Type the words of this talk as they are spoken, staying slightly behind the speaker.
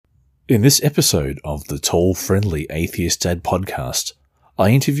In this episode of the Tall Friendly Atheist Dad podcast,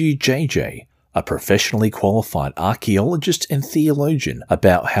 I interview JJ, a professionally qualified archaeologist and theologian,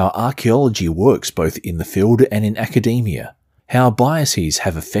 about how archaeology works both in the field and in academia, how biases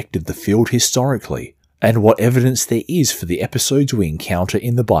have affected the field historically, and what evidence there is for the episodes we encounter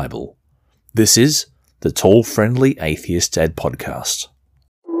in the Bible. This is the Tall Friendly Atheist Dad podcast.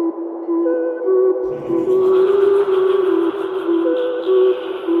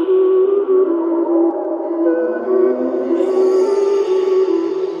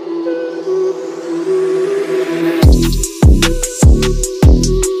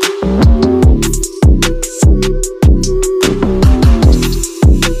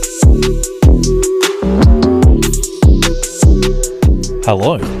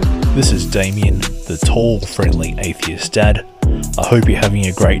 Hello, this is Damien, the Tall Friendly Atheist Dad. I hope you're having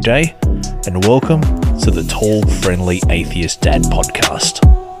a great day, and welcome to the Tall Friendly Atheist Dad podcast.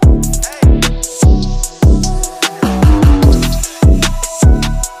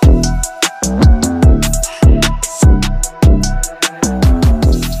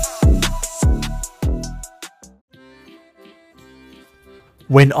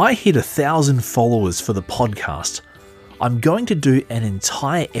 When I hit 1,000 followers for the podcast, I'm going to do an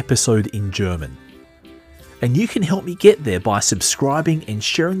entire episode in German. And you can help me get there by subscribing and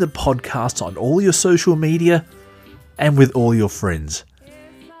sharing the podcast on all your social media and with all your friends.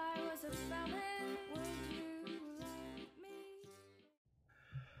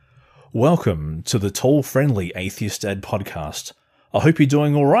 Welcome to the Tall Friendly Atheist Dad podcast. I hope you're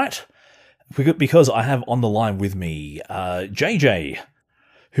doing all right, because I have on the line with me JJ,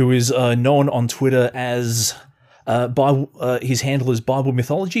 who is known on Twitter as... his handle is Bible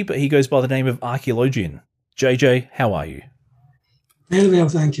Mythology, but he goes by the name of Archaeologian. JJ, how are you? Very well,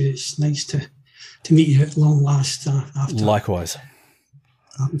 thank you. It's nice to meet you at long last. Likewise.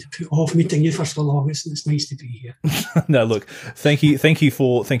 Having to put off meeting you for so long, it's nice to be here. No, look, thank you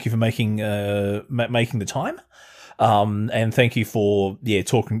for making the time, and thank you for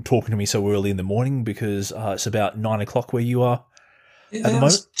talking to me so early in the morning, because it's about 9 o'clock where you are. At the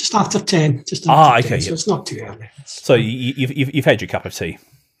moment? Just after 10. Okay. 10, so yep. it's not too early. So you've had your cup of tea.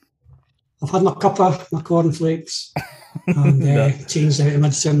 I've had my cuppa, my cornflakes, and changed out of my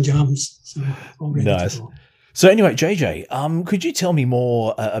Sim Jams. So all ready nice. To go. So anyway, JJ, could you tell me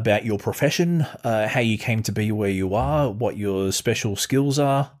more about your profession, how you came to be where you are, what your special skills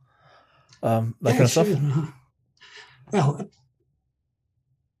are, kind of stuff? Well,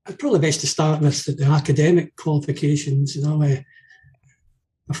 it's probably best to start with the academic qualifications.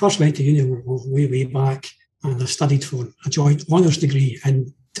 I first went to uni way back, and I studied for a joint honours degree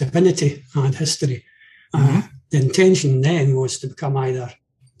in divinity and history. The intention then was to become either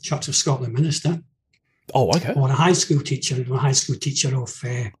Church of Scotland minister, or a high school teacher. And a high school teacher of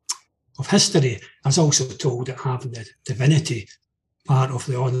history. I was also told that having the divinity part of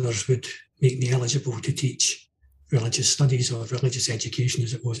the honours would make me eligible to teach religious studies or religious education,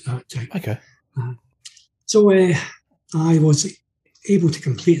 as it was at that time. So I was able to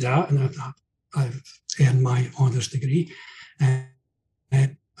complete that, and I've earned my honours degree. And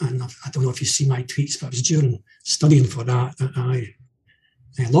I don't know if you see my tweets, but it was during studying for that I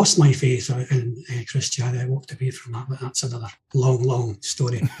lost my faith in Christianity. I walked away from that, but that's another long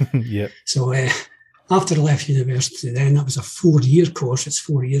story. Yep. So after I left university, then that was a 4-year course. It's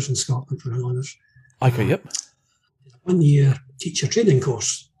 4 years in Scotland for an honours. Yep. 1 year teacher training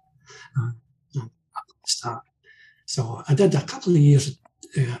course. Start. So I did a couple of years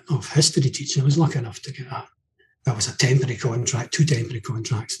of history teaching. I was lucky enough to get that was a temporary contract, 2 temporary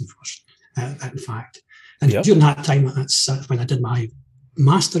contracts, in fact. And during that time, that's when I did my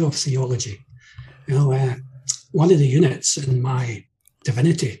Master of Theology. One of the units in my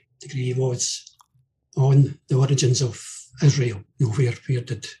divinity degree was on the origins of Israel. Where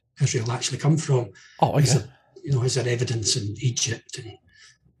did Israel actually come from? Is there evidence in Egypt, and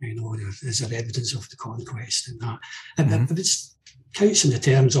is there evidence of the conquest and that? And it counts in the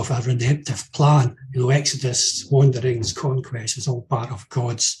terms of a redemptive plan. Exodus, wanderings, conquest is all part of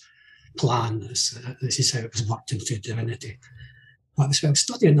God's plan. This is how it was worked into divinity. But as I was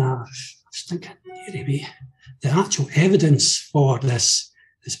studying that, I was thinking, maybe the actual evidence for this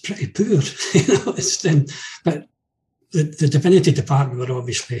is pretty poor. But the divinity department were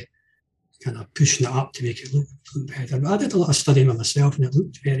obviously kind of pushing it up to make it look better. But I did a lot of studying with myself, and it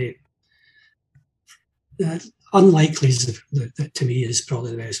looked very unlikely. To me, is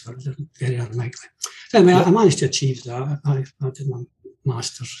probably the best word. Very unlikely. Anyway, I managed to achieve that. I did my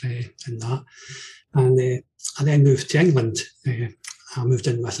master's in that, and I then moved to England. I moved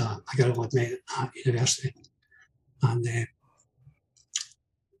in with a girl I'd met at university, and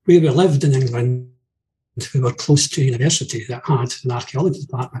where we lived in England, we were close to a university that had an archaeology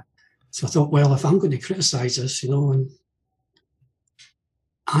department. So I thought, well, if I'm going to criticise this, and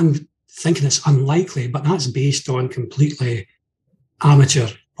I'm thinking it's unlikely, but that's based on completely amateur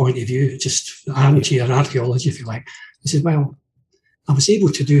point of view, just armchair archaeology, if you like. I said, well, I was able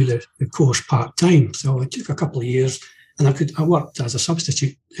to do the course part-time, so it took a couple of years, and I worked as a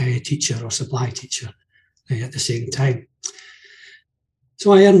substitute teacher or supply teacher at the same time.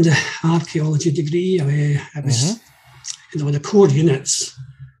 So I earned an archaeology degree. It was, the core units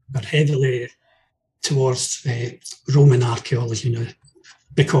were heavily towards Roman archaeology,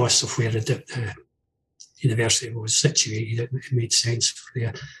 because of where the university was situated. It made sense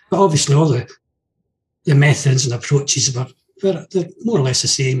there. But obviously all the methods and approaches were more or less the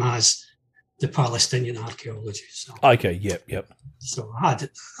same as the Palestinian archaeology. So, okay, yep. So I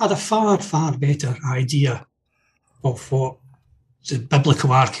had a far, far better idea of what the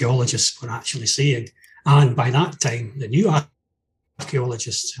biblical archaeologists were actually saying. And by that time, the new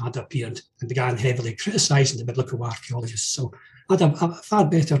archaeologists had appeared and began heavily criticising the biblical archaeologists. So I had a far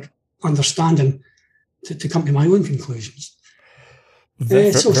better understanding to come to my own conclusions.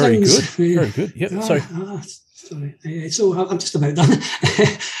 Very good. Yep. Sorry. So I'm just about done.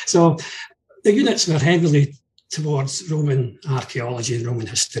 So the units were heavily towards Roman archaeology and Roman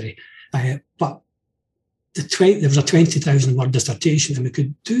history, but there was a 20,000 word dissertation, and we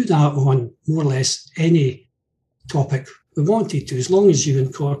could do that on more or less any topic we wanted to, as long as you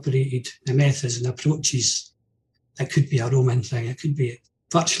incorporated the methods and approaches. It could be a Roman thing, it could be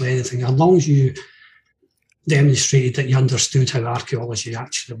virtually anything, as long as you demonstrated that you understood how archaeology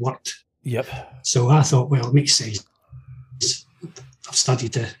actually worked. Yep. So I thought, well, it makes sense. I've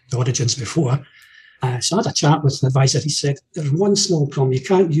studied the origins before. So I had a chat with the advisor. He said, there's one small problem. You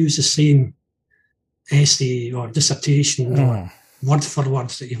can't use the same essay or dissertation or word for word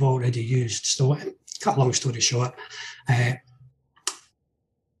that you've already used. So, cut a long story short, I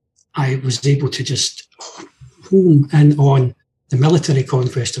was able to just home in on the military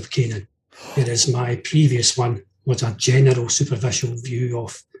conquest of Canaan, whereas my previous one was a general superficial view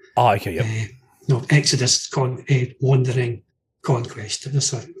of Exodus, wandering, conquest.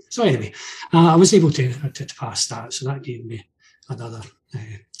 So anyway, I was able to pass that, so that gave me another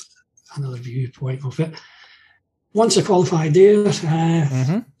viewpoint of it. Once I qualified there,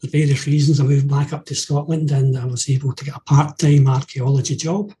 for various reasons, I moved back up to Scotland, and I was able to get a part-time archaeology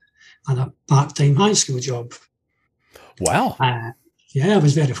job and a part-time high school job. Wow. I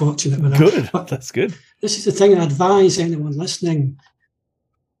was very fortunate with that. Good. But that's good. This is the thing I advise anyone listening.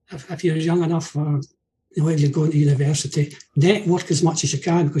 If you're young enough, or if you're going to university, network as much as you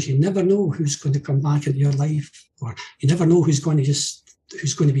can, because you never know who's going to come back into your life, or you never know who's going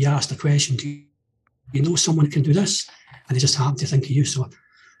to be asked a question. Do you know someone who can do this? And they just happen to think of you. So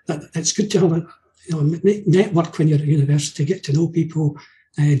it's good to have a network when you're at university, get to know people,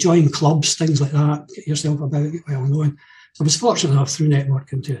 join clubs, things like that, get yourself about, get well known. So I was fortunate enough through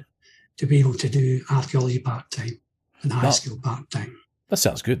networking to be able to do archaeology part-time and high school part-time. That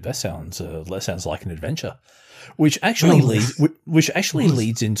sounds good. That sounds like an adventure, which actually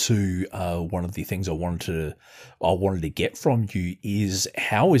leads into one of the things I wanted to get from you is,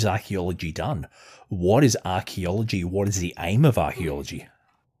 how is archaeology done? What is archaeology? What is the aim of archaeology?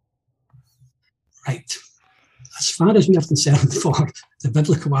 Right. As far as we are concerned for the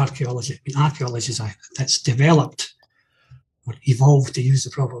biblical archaeology, archaeology that's developed or evolved, to use the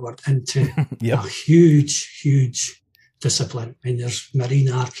proper word, into a huge, huge discipline. There's marine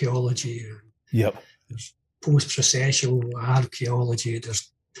archaeology. There's post-processual archaeology.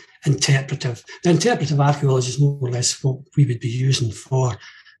 There's interpretive. The interpretive archaeology is more or less what we would be using for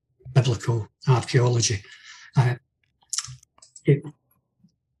biblical archaeology.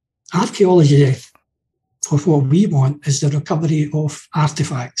 Archaeology, for what we want, is the recovery of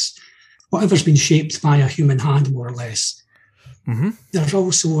artifacts, whatever's been shaped by a human hand, more or less. There's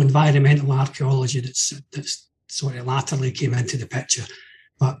also environmental archaeology that's sort of latterly came into the picture.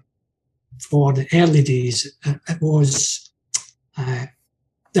 But for the early days, it was the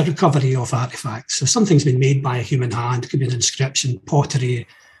recovery of artifacts. So something's been made by a human hand, it could be an inscription, pottery,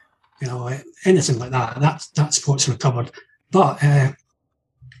 anything like that. That's what's recovered. But I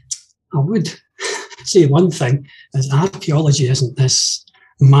would say one thing, is archaeology isn't this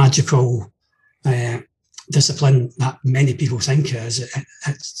magical discipline that many people think it is.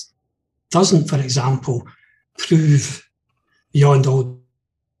 It doesn't, for example, prove beyond all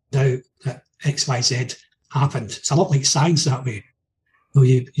doubt that XYZ happened. It's a lot like science that way.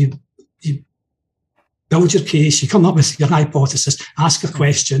 You build your case, you come up with your hypothesis, ask a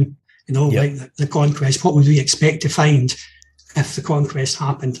question, like the conquest, what would we expect to find? if the conquest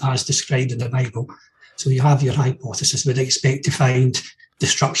happened as described in the Bible. So you have your hypothesis. Would expect to find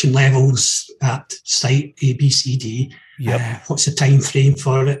destruction levels at site A, B, C, D. Yep. What's the time frame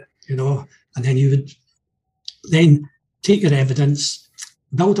for it? And then you would then take your evidence,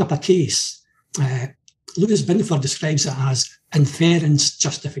 build up a case. Louis Binford describes it as inference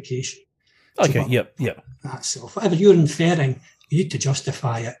justification. Okay, yep. So whatever you're inferring, you need to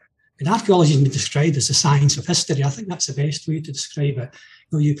justify it. And archaeology has been described as the science of history. I think that's the best way to describe it.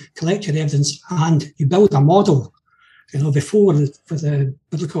 You collect your evidence and you build a model. Before for the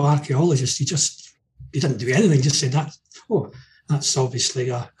biblical archaeologists, you didn't do anything. Just said that's obviously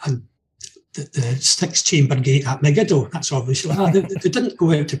the six-chamber gate at Megiddo. That's obviously they didn't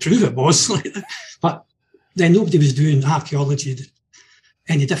go out to prove it was, but then nobody was doing archaeology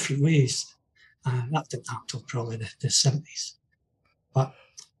any different ways. That didn't happen until probably the 70s. But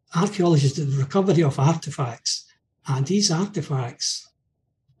archaeology is the recovery of artefacts, and these artefacts,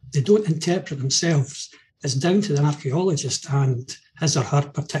 they don't interpret themselves. It's down to the archaeologist and his or her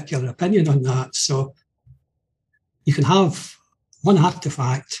particular opinion on that. So you can have one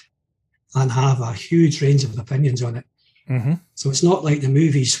artefact and have a huge range of opinions on it. Mm-hmm. So it's not like the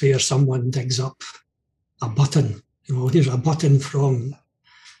movies where someone digs up a button. Here's a button from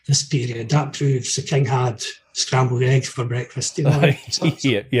this period. That proves the king had scrambled eggs for breakfast.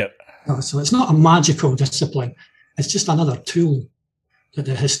 Yeah. So it's not a magical discipline. It's just another tool that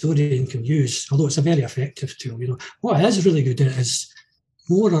the historian can use, although it's a very effective tool. What it is really good at is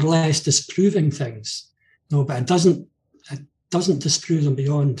more or less disproving things. But it doesn't disprove them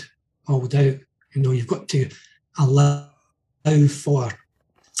beyond all doubt. You've got to allow for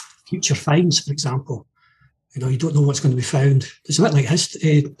future finds, for example. You don't know what's going to be found. It's a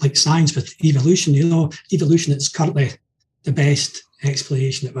bit like science with evolution. Evolution is currently the best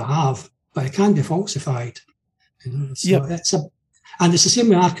explanation that we have, but it can be falsified. And it's the same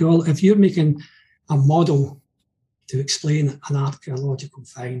with archaeology. If you're making a model to explain an archaeological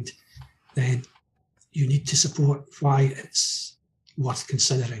find, then you need to support why it's worth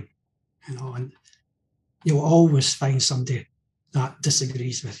considering. And you'll always find somebody that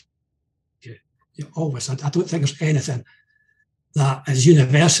disagrees with you. You always. I don't think there's anything that is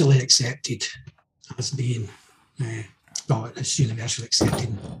universally accepted as being, it's universally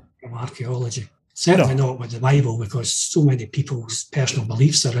accepted from archaeology. Certainly not with the Bible, because so many people's personal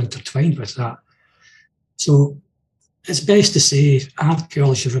beliefs are intertwined with that. So it's best to say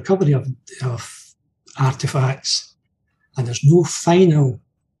archaeology, recovery of artefacts, and there's no final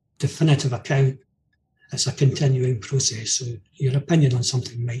definitive account. It's a continuing process, so your opinion on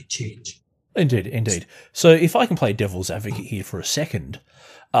something might change. Indeed. So if I can play devil's advocate here for a second,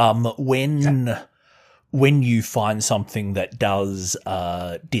 when you find something that does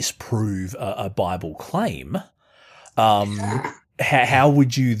disprove a Bible claim, how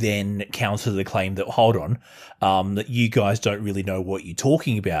would you then counter the claim that, hold on, that you guys don't really know what you're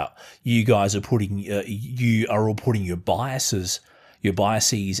talking about? You guys are you are all putting your biases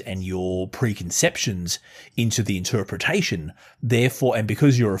and your preconceptions into the interpretation. Therefore, and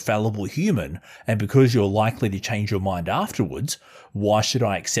because you're a fallible human, and because you're likely to change your mind afterwards, why should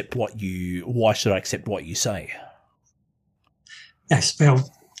I accept what you say? Yes, well,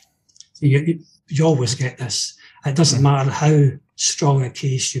 you always get this. It doesn't matter how strong a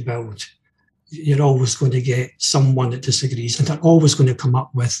case you build, you're always going to get someone that disagrees, and they're always going to come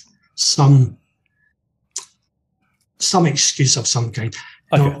up with some excuse of some kind.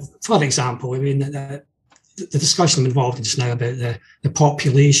 Okay. For example, the discussion involved just now about the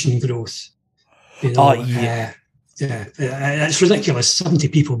population growth. It's ridiculous. 70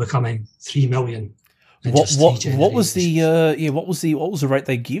 people becoming 3 million. What was the rate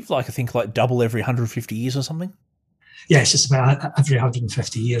they give? I think double every 150 years or something. Yeah, it's just about every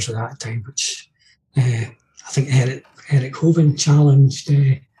 150 years at that time, which I think Eric Hovind challenged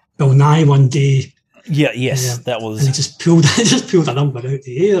Bill Nye one day. That was. And he just pulled a number out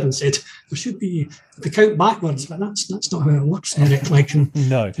the air and said there should be the count backwards, but that's not how it works, Eric.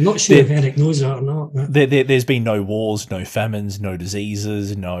 No, I'm not sure if Eric knows it or not. There's been no wars, no famines, no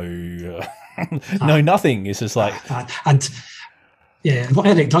diseases, no nothing. It's just like and what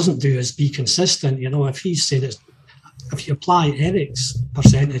Eric doesn't do is be consistent. If he's saying if you apply Eric's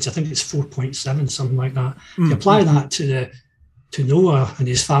percentage, I think it's 4.7, something like that. If you apply that to Noah and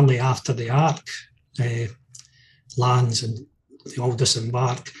his family after the ark lands and they all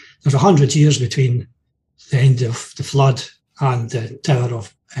disembark, there's 100 years between the end of the flood and the Tower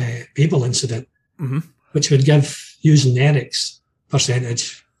of Babel incident, which would give, using Eric's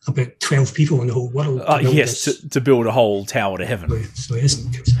percentage, about 12 people in the whole world. To build a whole tower to heaven. So it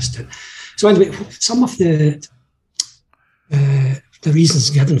isn't consistent. So anyway, some of the the reasons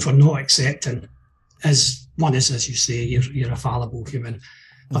given for not accepting is, one is, as you say, you're a fallible human.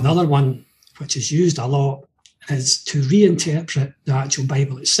 Mm-hmm. Another one, which is used a lot, is to reinterpret the actual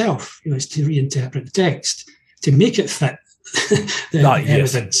Bible itself. It's to reinterpret the text to make it fit the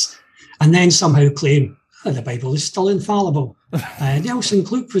evidence, and then somehow claim the Bible is still infallible. Nelson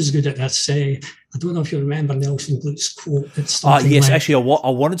Gluck was good at this. I don't know if you remember Nelson Gluck's quote. Yes, like, actually, I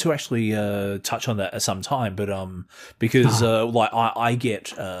wanted to actually touch on that at some time, but because I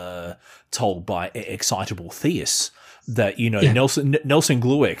get told by excitable theists that Nelson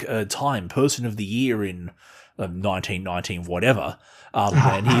Gluck, Time Person of the Year in 1919, whatever.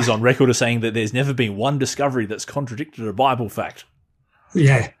 And he's on record as saying that there's never been one discovery that's contradicted a Bible fact.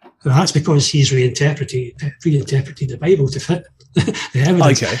 Yeah, well, that's because he's reinterpreted the Bible to fit the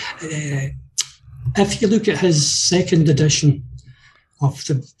evidence. Okay. If you look at his second edition of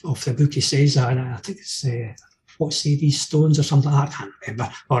the book, he says that, and I think it's what say these stones or something. I can't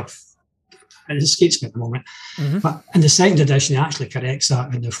remember, or it escapes me at the moment. Mm-hmm. But in the second edition, he actually corrects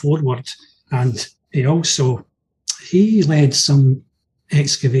that in the foreword, and he led some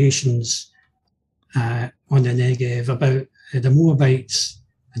excavations on the Negev about the Moabites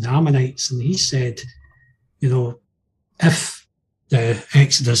and the Ammonites, and he said, if the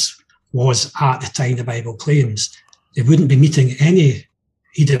Exodus was at the time the Bible claims, they wouldn't be meeting any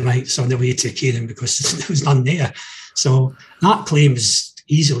Edomites on the way to Canaan because there was none there. So that claim is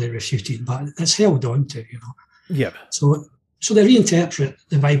easily refuted, but it's held on to, Yep. So they reinterpret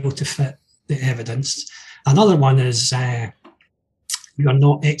the Bible to fit the evidence. Another one is you are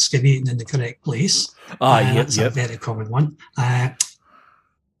not excavating in the correct place. That's a very common one.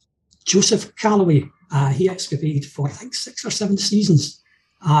 Joseph Calloway, he excavated for, I think, 6 or 7 seasons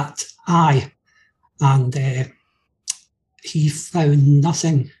at Ai, and he found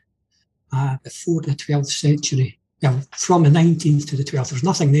nothing before the 12th century. Well, from the 19th to the 12th, there's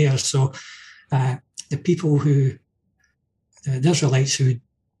nothing there. So the people the Israelites who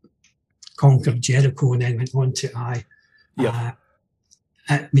conquered Jericho and then went on to Ai,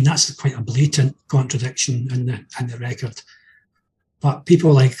 that's quite a blatant contradiction in the record. But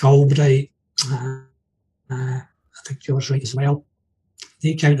people like Albright, I think George Wright as well,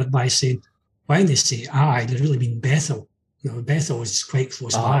 they countered by saying, when they say Ai, they really mean Bethel. Bethel is quite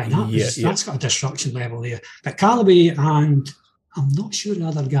close by. That's got a destruction level there. But Calloway and I'm not sure the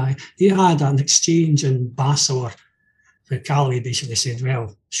other guy, they had an exchange in Basor where Calloway basically said,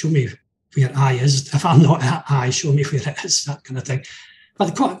 well, show me where Ai is. If I'm not at Ai, show me where it is, that kind of thing.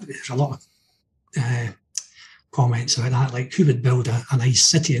 But there's a lot of comments about that, like who would build a nice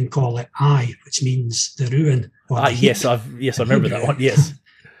city and call it Ai, which means the ruin. Yes, I remember that one, yes.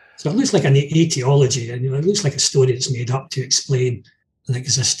 So it looks like an etiology, and it looks like a story that's made up to explain an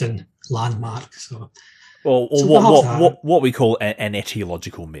existing landmark. What we call an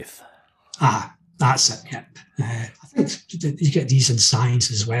etiological myth. That's it. Yep. I think you get these in science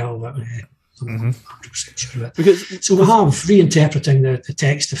as well, but I'm not 100% sure of it. So we have reinterpreting the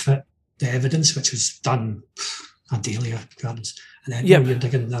text to fit the evidence, which was done a daily occurrence. And then you're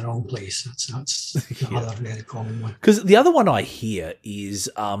digging in the wrong place. That's the other very common one. Because the other one I hear is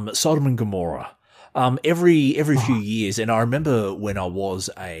Sodom and Gomorrah. Every few years, and I remember when I was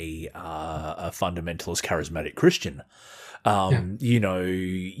a fundamentalist charismatic Christian,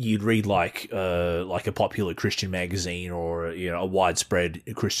 you'd read like a popular Christian magazine or a widespread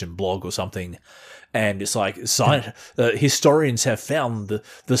Christian blog or something, and it's like historians have found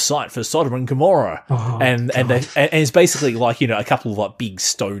the site for Sodom and Gomorrah, and it's basically like a couple of like big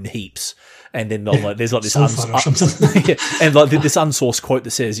stone heaps. And then there's like this and like this unsourced quote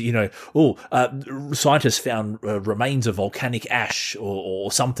that says, scientists found remains of volcanic ash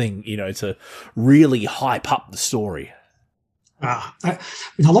or something, to really hype up the story. A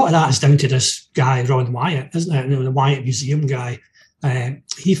lot of that is down to this guy Ron Wyatt, isn't it? The Wyatt Museum guy.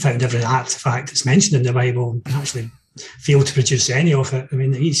 He found every artifact that's mentioned in the Bible and actually failed to produce any of it. I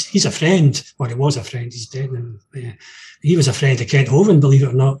mean, he's a friend, or he was a friend. He's dead, and he was a friend of Kent Hovind, believe it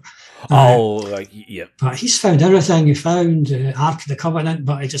or not. But he's found everything. He found Ark of the Covenant,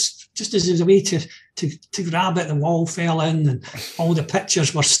 but it just as there was a way to grab it, the wall fell in, and all the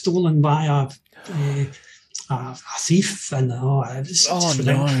pictures were stolen by a thief. And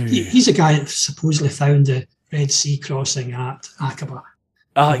he's a guy that supposedly found the Red Sea crossing at Aqaba.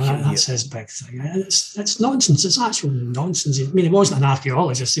 That's his big thing. It's nonsense. It's actual nonsense. I mean, he wasn't an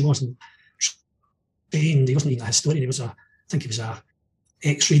archaeologist. He wasn't trained. He wasn't even a historian. I think he was a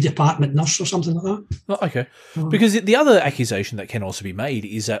X-ray department nurse or something like that. Oh, okay. Because the other accusation that can also be made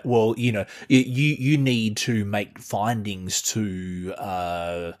is that, you need to make findings to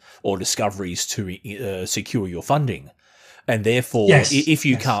or discoveries to secure your funding. And therefore, if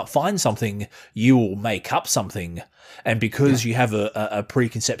you can't find something, you will make up something. And because you have a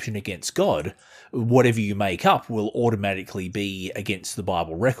preconception against God, whatever you make up will automatically be against the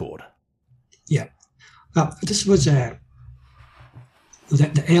Bible record. Yeah. This was the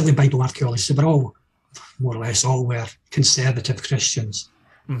early Bible archaeologists. They were all, more or less, all were conservative Christians.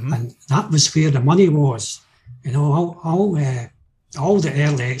 Mm-hmm. And that was where the money was. You know, all the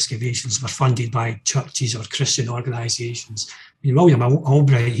early excavations were funded by churches or Christian organisations. I mean, William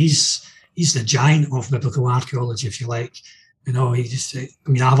Albright, he's the giant of biblical archaeology, if you like. You know, I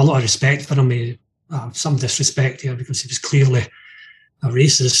have a lot of respect for him. Some disrespect here because he was clearly a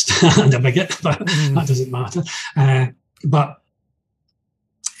racist and a bigot, but that doesn't matter. But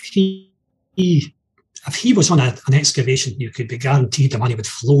if he was on an excavation, you could be guaranteed the money would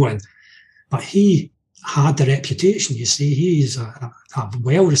flow in. But he had the reputation, you see. He's a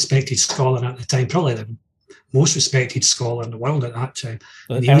well-respected scholar at the time, probably the most respected scholar in the world at that time.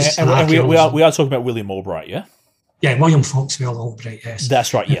 And we are talking about William Albright, yeah? Yeah, William Foxwell Albright, yes.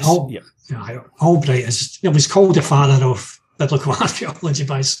 That's right, yes. Albright was called the father of biblical archaeology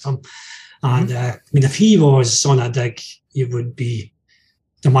by some. And I mean, if he was on a dig, the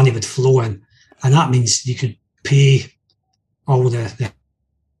money would flow in. And that means you could pay all the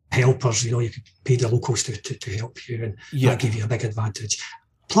helpers, you know, you could pay the locals to help you, and that gave you a big advantage.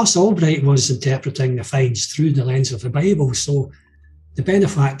 Plus, Albright was interpreting the finds through the lens of the Bible, so the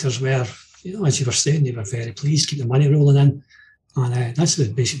benefactors were, you know, as you were saying, they were very pleased, keep the money rolling in, and that's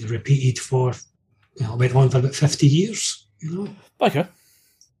basically repeated for, you know, went on for about 50 years, you know. Okay.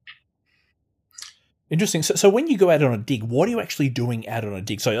 Interesting. So when you go out on a dig, what are you actually doing out on a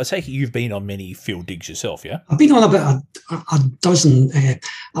dig? So I take it you've been on many field digs yourself, yeah? I've been on about a dozen.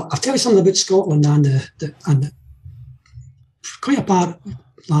 I'll tell you something about Scotland and quite a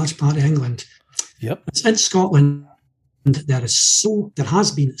large part of England. Yep. It's in Scotland. There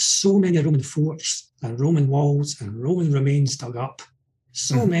has been so many Roman forts and Roman walls and Roman remains dug up.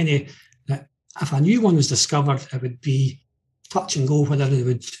 So many that if a new one was discovered, it would be touch and go whether they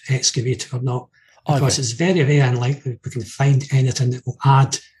would excavate it or not. Because it's very, very unlikely we can find anything that will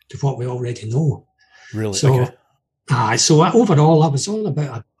add to what we already know. Really? So, so overall, I was on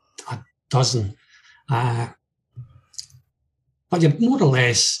about a dozen. But you're more or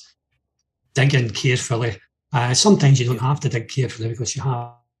less digging carefully. Sometimes you don't have to dig carefully because you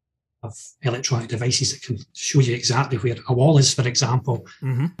have electronic devices that can show you exactly where a wall is, for example.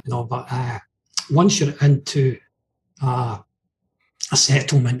 Mm-hmm. You know, but once you're into a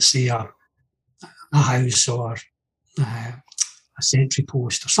settlement, say a house or a sentry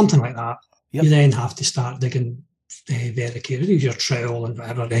post or something like that, you then have to start digging very carefully, your trowel and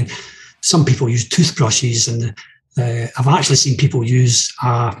whatever. Then some people use toothbrushes, and I've actually seen people use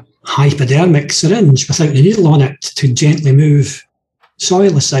a hypodermic syringe without the needle on it to gently move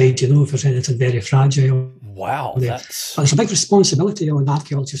soil aside, you know, if there's anything very fragile. Wow. But there's a big responsibility on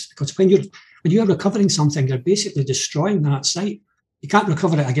archaeologists, because when you're recovering something, you're basically destroying that site. You can't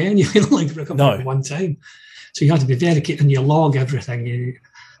recover it again. You can only recover it one time. So you have to be very careful, and you log everything.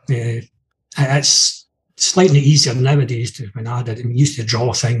 It's slightly easier nowadays when I did it. We used to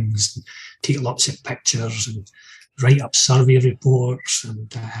draw things, and take lots of pictures, and write up survey reports,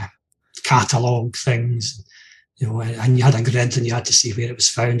 and catalogue things. You know, and you had a grid, and you had to see where it was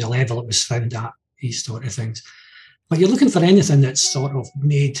found, the level it was found at, these sort of things. But you're looking for anything that's sort of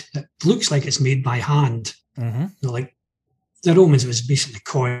made, that looks like it's made by hand. Mm-hmm. You know, like the Romans, it was basically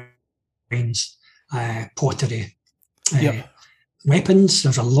coins, pottery, weapons.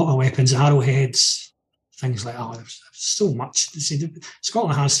 There's a lot of weapons, arrowheads, things like that. There's so much. See,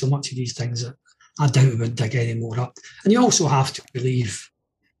 Scotland has so much of these things that I doubt we would dig any more up. And you also have to leave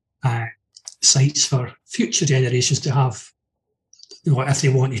sites for future generations to have, you know, if they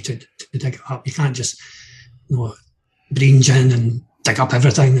wanted to dig it up. You can't just, you know, brain gin and dig up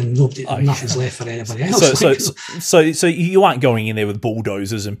everything and nothing's left for anybody else. So you aren't going in there with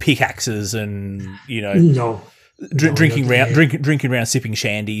bulldozers and pickaxes and, you know, drinking around sipping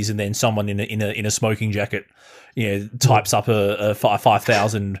shandies, and then someone in a smoking jacket, you know, types up a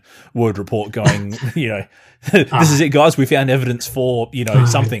 5,000 word report going, you know, this is it, guys. We found evidence for, you know,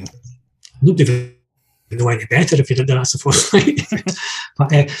 something. Nobody would know any better if you did that, I suppose.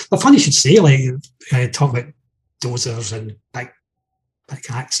 But funny you should say, like, talk about dozers and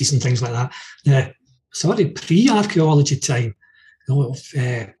pickaxes and things like that. Pre-archaeology time, you know,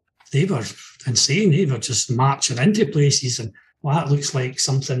 they were insane. They were just marching into places, and that looks like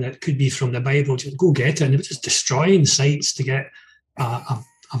something that could be from the Bible. Just go get it, and they were just destroying sites to get a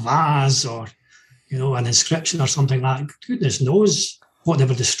vase or, you know, an inscription or something like that. Goodness knows what they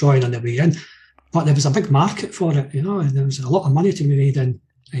were destroying on the way in. but there was a big market for it, you know, and there was a lot of money to be made in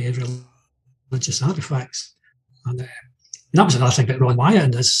religious artifacts. And that was another thing about Ron Wyatt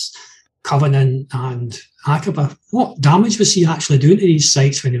and this Covenant and Aqaba. What damage was he actually doing to these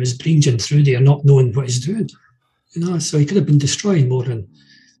sites when he was bringing through there, not knowing what he's doing? You know, so he could have been destroying more than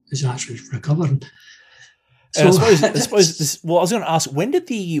he's actually recovering. So, I suppose this, well, I was going to ask, when did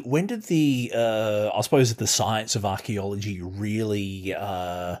the I suppose the science of archaeology really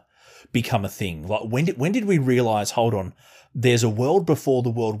become a thing? Like when did we realize, hold on, there's a world before the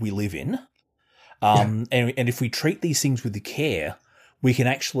world we live in, and if we treat these things with the care, we can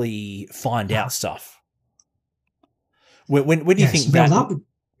actually find out stuff. When do you think that would,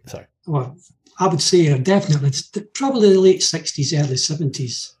 sorry? Well, I would say definitely it's probably the late 60s, early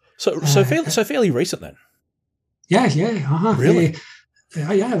 70s. So fairly recent then. Yeah, really.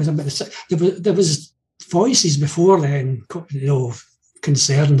 Yeah, it was a bit. There was voices before then, you know,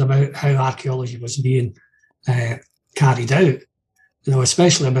 concerned about how archaeology was being carried out. You know,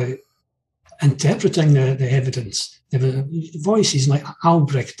 especially about interpreting the evidence. There were voices like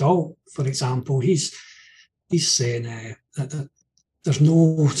Albrecht Dahl, for example. He's saying that there's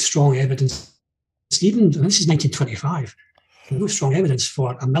no strong evidence. Even this is 1925. There's no strong evidence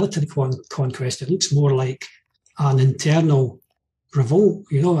for a military conquest. It looks more like an internal revolt,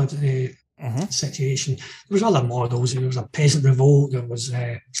 you know, situation. There was other models. There was a peasant revolt. There was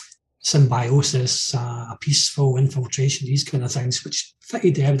symbiosis, a peaceful infiltration, these kind of things, which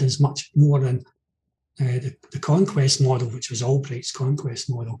fitted the evidence much more than the conquest model, which was Albrecht's conquest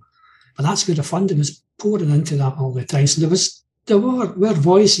model. But that's where the funding was pouring into that all the time. So there were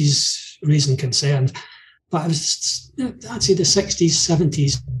voices raising concern, but it was, I'd say, the 60s,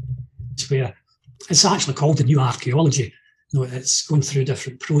 70s, where it's actually called the new archaeology. You know, it's going through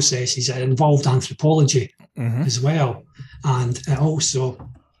different processes. It involved anthropology as well. And it also,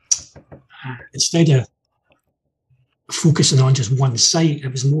 instead of focusing on just one site,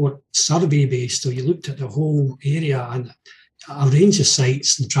 it was more survey-based. So you looked at the whole area and a range of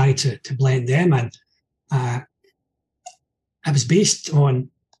sites and tried to blend them in. It was based on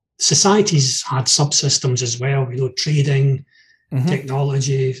societies had subsystems as well, you know, trading,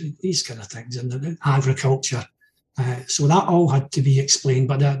 technology, these kind of things, and agriculture. So that all had to be explained,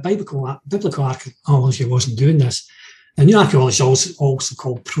 but the biblical archaeology wasn't doing this. The new archaeology is also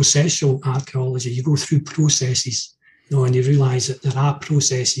called processual archaeology. You go through processes, you know, and you realise that there are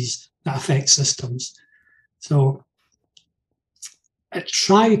processes that affect systems. So it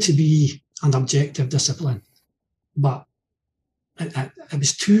tried to be an objective discipline, but it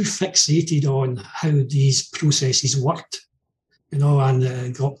was too fixated on how these processes worked, you know, and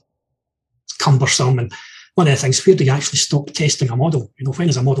it got cumbersome. And one of the things, where do you actually stop testing a model? You know, when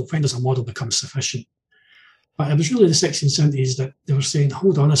does a model become sufficient? But it was really the 60s and 70s that they were saying,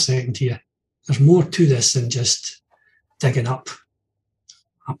 hold on a second here, there's more to this than just digging up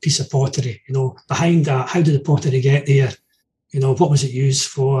a piece of pottery. You know, behind that, how did the pottery get there? You know, what was it used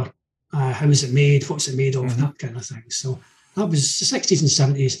for? How was it made? What's it made of? That kind of thing. So that was the 60s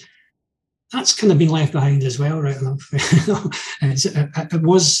and 70s. That's kind of been left behind as well, right enough. It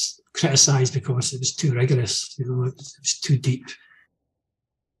was criticised because it was too rigorous, you know, it was too deep.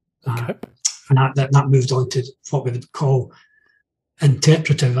 Okay. And that moved on to what we would call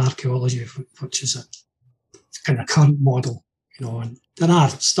interpretive archaeology, which is a kind of current model, you know, and there are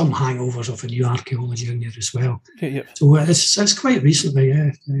some hangovers of a new archaeology in there as well. Yeah. So it's quite recently,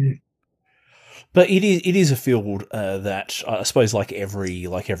 yeah. But it is a field that I suppose, like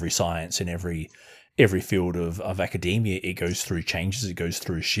every science and every field of academia, it goes through changes, it goes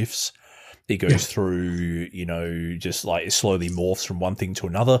through shifts, it goes through, you know, just like it slowly morphs from one thing to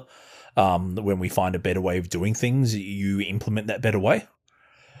another. When we find a better way of doing things, you implement that better way.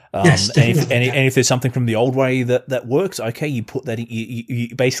 Yes, and if there's something from the old way that works, okay, you put that in,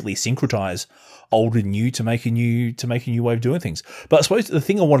 you basically syncretize old and new to make a new way of doing things. But I suppose the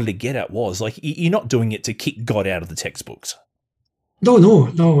thing I wanted to get at was, like, you're not doing it to kick God out of the textbooks. No.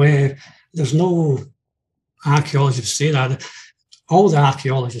 There's no archaeologists say that. All the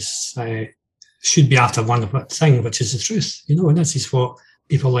archaeologists should be after one thing, which is the truth. You know, and this is what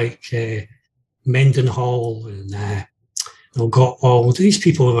people like Mendenhall and Gottwald, these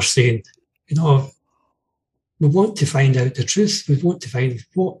people were saying, you know, we want to find out the truth. We want to find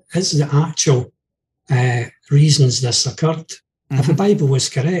what is the actual reasons this occurred. If the Bible was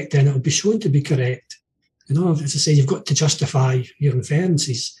correct, then it will be shown to be correct. You know, as I say, you've got to justify your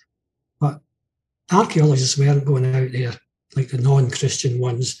inferences. But archaeologists weren't going out there, like the non-Christian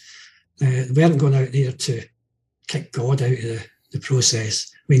ones, they weren't going out there to kick God out of the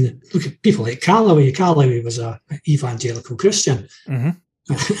process. I mean, look at people like Callaway. Callaway was an evangelical Christian. You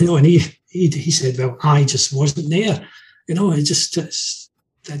know, and he he said, well, I just wasn't there. You know,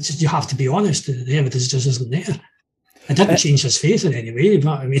 you have to be honest. The evidence just isn't there. It didn't change his faith in any way,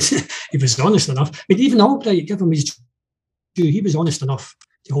 but I mean, he was honest enough. I mean, even Albright, give him his due, he was honest enough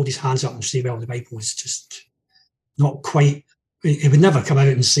to hold his hands up and say, well, the Bible is just not quite. He would never come out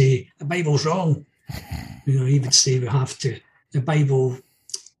and say, the Bible's wrong. You know, he would say, the Bible,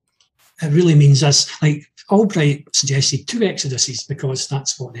 it really means this. Like Albright suggested 2 Exoduses because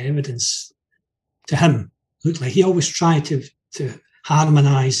that's what the evidence to him looked like. He always tried to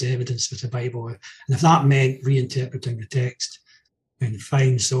harmonise the evidence with the Bible. And if that meant reinterpreting the text, then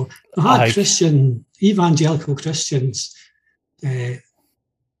fine. So I had evangelical Christians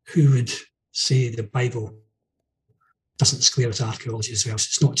who would say the Bible doesn't square with archaeology as well. So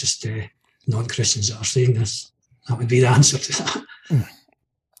it's not just non-Christians that are saying this. That would be the answer to that.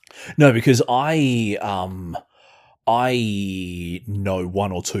 No, because I know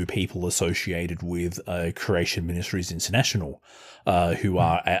 1 or 2 people associated with Creation Ministries International who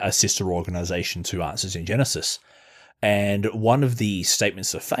are a sister organisation to Answers in Genesis. And one of the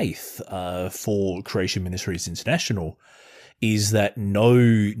statements of faith for Creation Ministries International is that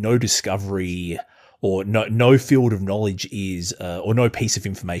no discovery or no field of knowledge is, or no piece of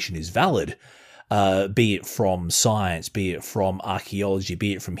information is valid, be it from science, be it from archaeology,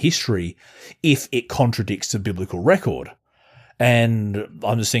 be it from history, if it contradicts the biblical record. And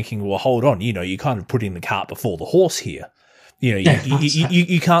I'm just thinking, well, hold on, you know, you're kind of putting the cart before the horse here. You know,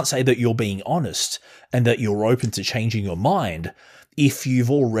 you can't say that you're being honest and that you're open to changing your mind if you've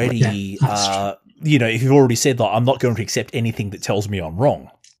already, if you've already said, like, I'm not going to accept anything that tells me I'm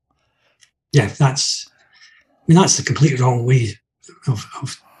wrong. Yeah, that's the complete wrong way of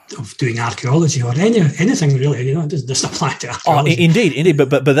doing archaeology or anything really. You know, it doesn't apply to archaeology. Oh, indeed.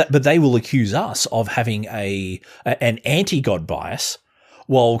 But they will accuse us of having an anti-God bias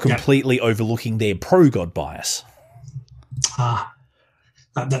while completely overlooking their pro-God bias. That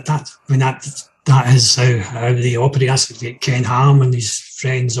is how they operate. That's what Ken Ham and his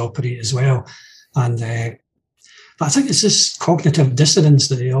friends operate as well. And but I think it's this cognitive dissonance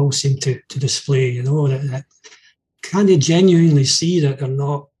that they all seem to display. You know, that can they genuinely see that they're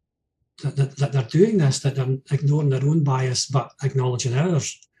not that they're doing this, that they're ignoring their own bias but acknowledging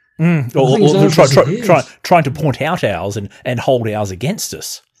ours? Or trying to point out ours and hold ours against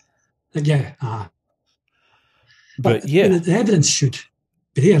us. But yeah, the evidence should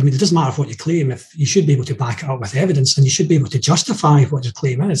be there. I mean, it doesn't matter what you claim. If you should be able to back it up with evidence, and you should be able to justify what your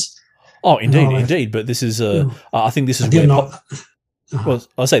claim is. Oh, indeed. But this is, I think this is where. Well,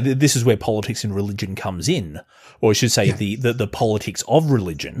 I say this is where politics and religion comes in, or I should say the politics of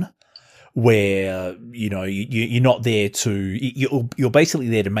religion, where you're not there to you're basically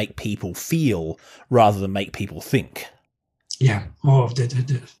there to make people feel rather than make people think. Yeah. Oh,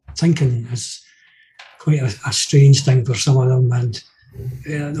 the thinking is quite a strange thing for some of them, and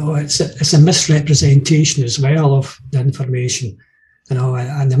it's a misrepresentation as well of the information,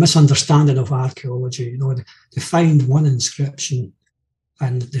 and the misunderstanding of archaeology. They find one inscription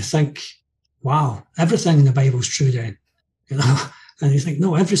and they think, wow, everything in the Bible's true then, and you think,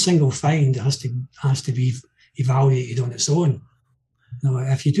 no, every single find has to be evaluated on its own.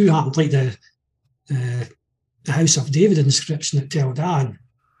 If you do happen, like the House of David inscription at Tel Dan,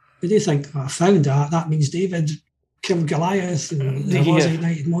 but they think, I found that means David killed Goliath and there was a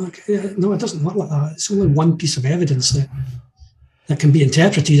united monarch. No, it doesn't work like that. It's only one piece of evidence that can be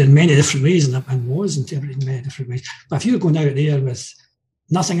interpreted in many different ways and was interpreted in many different ways. But if you're going out there with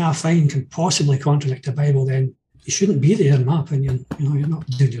nothing I find can possibly contradict the Bible, then you shouldn't be there, in my opinion. You're not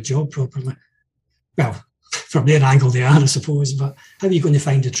doing your job properly. Well, from their angle they are, I suppose, but how are you going to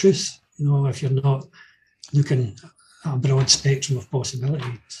find the truth, if you're not looking a broad spectrum of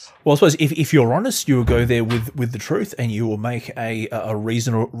possibilities? Well, I suppose if you're honest, you will go there with the truth, and you will make a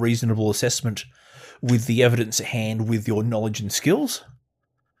reasonable assessment with the evidence at hand, with your knowledge and skills,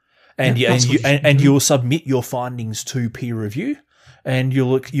 and you will submit your findings to peer review, and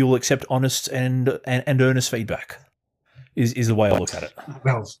you'll accept honest and earnest feedback. Is the way I look at it.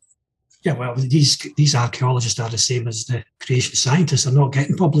 Well, these archaeologists are the same as the creation scientists. They're not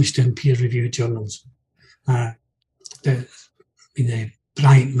getting published in peer-reviewed journals.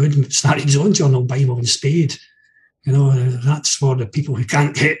 Bryant Wood started his own journal, Bible and Spade. That's for the people who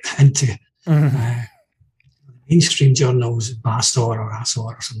can't get into mainstream journals, Bastor or Asor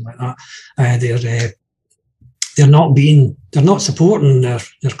or something like that. They're not supporting their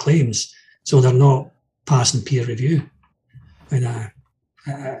claims, so they're not passing peer review. And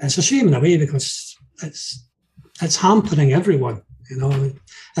it's a shame in a way, because it's hampering everyone.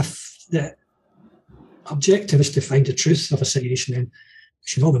 If the objective is to find the truth of a situation, then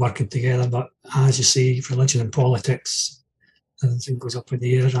should all be working together. But as you say, religion and politics, everything goes up in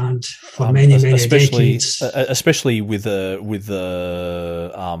the air, and for many decades, especially with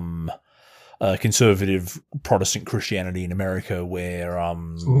conservative Protestant Christianity in America, where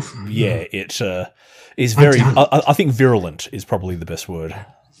it is very. I think virulent is probably the best word.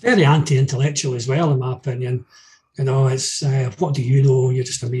 Very anti-intellectual as well, in my opinion. You know, it's what do you know? You're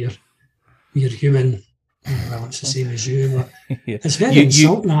just a mere human. Well, it's the same as you. But it's very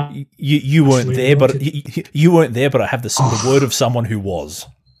insulting. You weren't there, but you weren't there. But I have the word of someone who was.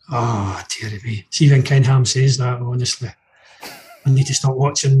 Oh, dear me! See, even Ken Ham says that. Honestly, I need to stop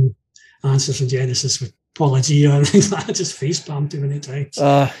watching Answers from Genesis with Apologia and things like that. Just facepalm too many times.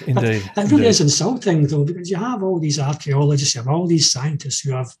 Indeed. It really is insulting, though, because you have all these archaeologists, you have all these scientists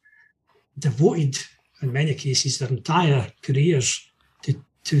who have devoted, in many cases, their entire careers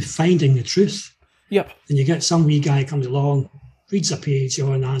to finding the truth. Yep. And you get some wee guy comes along, reads a page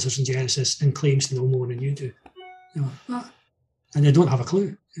on Answers from Genesis, and claims to know more than you do. You know, and they don't have a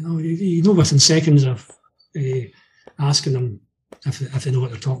clue. You know within seconds of asking them if they know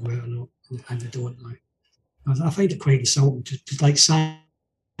what they're talking about or not, and they don't. I find it quite insulting to like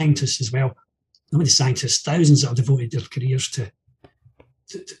scientists as well. Not many scientists, thousands that have devoted their careers to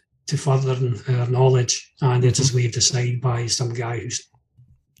furthering our knowledge, and they're just waved aside by some guy who's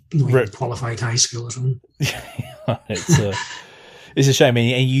not even qualified high school or something. It's a shame.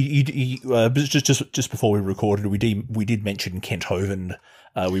 And you just before we recorded, we did mention Kent Hovind.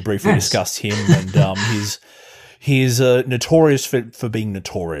 We briefly discussed him, and he's notorious for being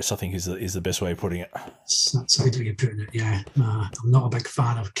notorious, I think is the best way of putting it. That's how you're putting it, yeah. I'm not a big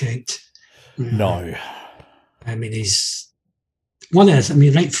fan of Kent. No. I mean,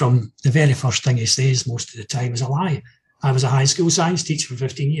 right from the very first thing he says most of the time is a lie. I was a high school science teacher for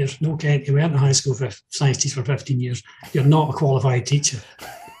 15 years. No, Kent, you weren't a high school science teacher for 15 years. You're not a qualified teacher.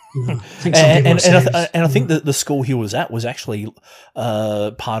 I think that the school he was at was actually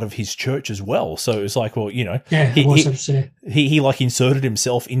part of his church as well. So it's like, well, he like inserted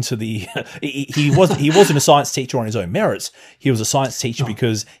himself into the. he wasn't a science teacher on his own merits. He was a science teacher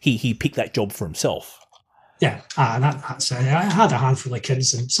because he picked that job for himself. Yeah, that's it. I had a handful of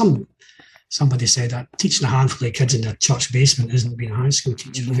kids, and somebody said that teaching a handful of kids in their church basement isn't being a high school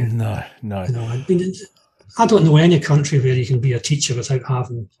teacher. No. I don't know any country where you can be a teacher without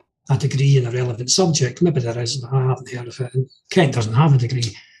having a degree in a relevant subject. Maybe there is, but I haven't heard of it. And Kent doesn't have a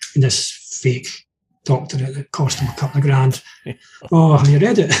degree in this fake doctorate that cost him a couple of grand. Oh, have you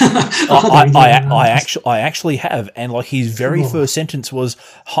read it? I actually have, and like his very first sentence was,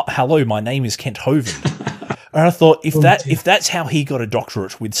 "Hello, my name is Kent Hovind." And I thought, if that's how he got a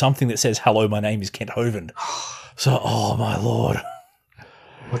doctorate, with something that says, "Hello, my name is Kent Hovind," so oh my lord.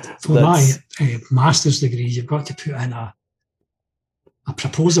 For my master's degree, you've got to put in a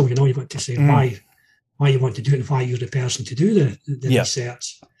proposal. You've got to say why you want to do it and why you're the person to do the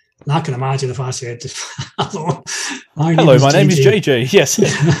research. And I can imagine if I said, "Hello, my name is JJ." Yes,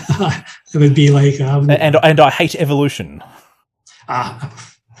 it would be like, and I hate evolution.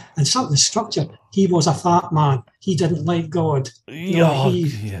 And something structure. He was a fat man. He didn't like God. He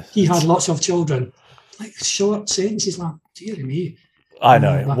had lots of children. Like short sentences, like, dear me. I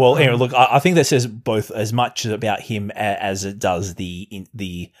know. Well, anyway, look, I think that says both as much about him as it does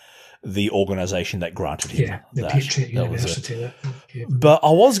the organisation that granted him. Yeah, the Patriot University. But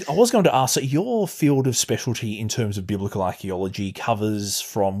I was going to ask, your field of specialty in terms of biblical archaeology covers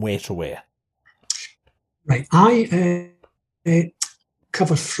from where to where? Right, I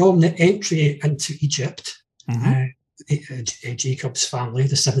cover from the entry into Egypt, Jacob's family,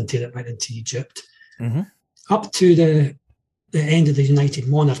 the 70 that went into Egypt, up to the end of the United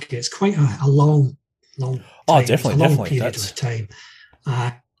Monarchy. It's quite a long time. Oh, definitely. Period of time.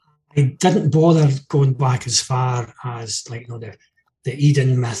 I didn't bother going back as far as the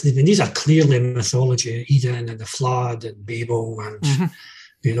Eden myth. I mean, these are clearly mythology, Eden and the flood and Babel, and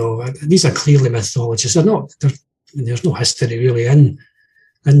these are clearly mythologies. There's no history really in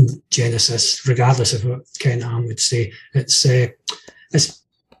Genesis, regardless of what Ken Ham would say. It's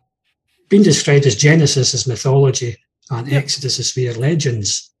been described as Genesis as mythology, and Exodus is where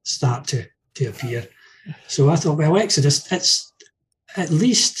legends start to appear. So I thought, well, Exodus, it's at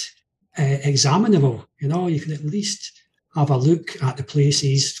least examinable. You can at least have a look at the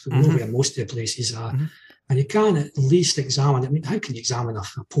places, know where most of the places are, and you can at least examine it. I mean, how can you examine a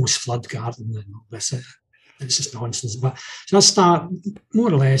post-flood garden and all this? It's just nonsense. But so I start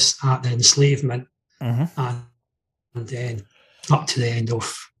more or less at the enslavement and then up to the end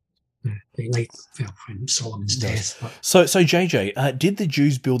of when Solomon's death. But, so JJ, did the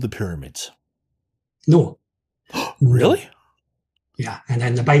Jews build the pyramids? No. Really? Yeah, and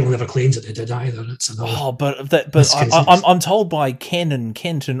then the Bible never claims that they did either. It's another. Oh, but I'm told by Ken and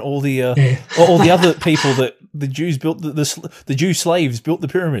Kent and all the other people that the Jews built the Jew slaves built the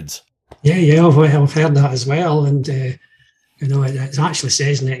pyramids. Yeah, I've heard that as well, and it actually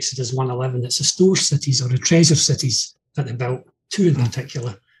says in Exodus 1:11 it's the store cities or the treasure cities that they built. Two in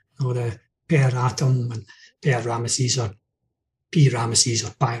particular, or the Per Atom and Per Ramesses, or P Ramesses,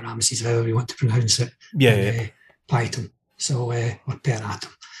 or Pi Ramesses, however you want to pronounce it. Yeah. Python. So, or Per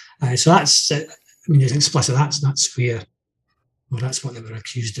Atom. So that's, I mean, it's explicit. That's where, well, that's what they were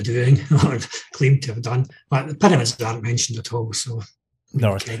accused of doing or claimed to have done. But the pyramids aren't mentioned at all. So,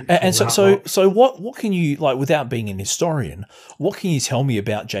 no. And so what can you, like, without being an historian, what can you tell me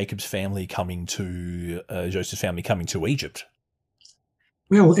about Jacob's family coming to Joseph's family coming to Egypt?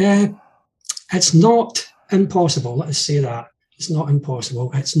 Well, it's not impossible. Let us say that it's not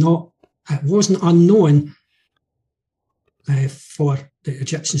impossible. It wasn't unknown for the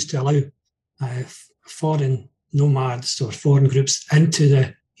Egyptians to allow foreign nomads or foreign groups into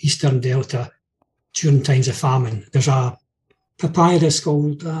the Eastern Delta during times of famine. There's a papyrus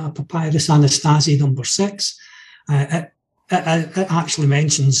called Papyrus Anastasi No. 6. It actually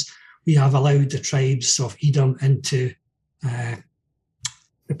mentions we have allowed the tribes of Edom into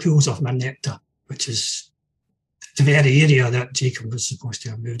the pools of Merneptah, which is the very area that Jacob was supposed to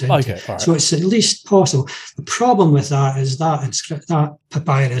have moved into. Okay, all right. So it's at least possible. The problem with that is that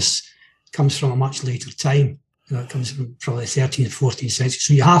papyrus comes from a much later time. It comes from probably 13th, 14th century.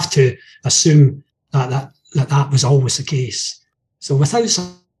 So you have to assume that was always the case. So without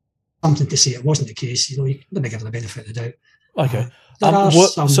something to say it wasn't the case, you maybe give them the benefit of the doubt. Okay.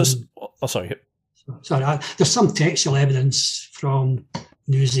 There's some textual evidence from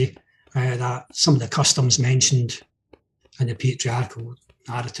Newsy that some of the customs mentioned in the patriarchal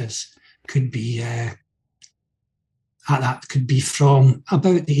narratives could be from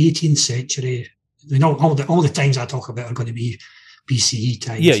about the 18th century. All the times I talk about are going to be BCE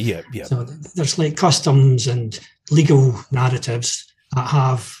times. Yeah. So there's like customs and legal narratives that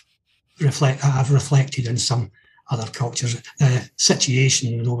have reflected in some other cultures. The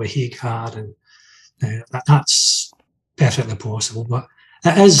situation with Hagar, and that's perfectly possible. But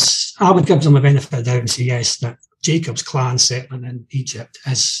it is, I would give them a benefit of the doubt and say yes, that Jacob's clan settling in Egypt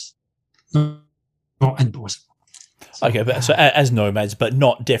is not impossible. Okay, but so as nomads, but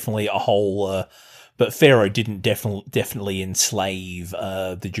not definitely a whole. But Pharaoh didn't definitely enslave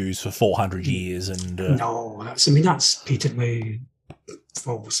the Jews for 400 years, and no, that's patently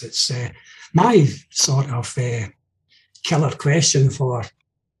false. It's my sort of killer question for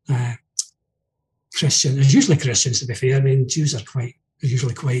Christians. It's usually Christians, to be fair. I mean, Jews are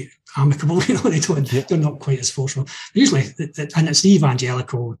usually quite amicable. They're not quite as forceful. Usually, and it's the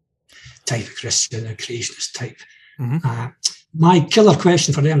evangelical type of Christian, a creationist type. Mm-hmm. My killer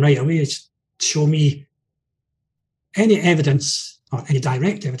question for them right away is show me any evidence, or any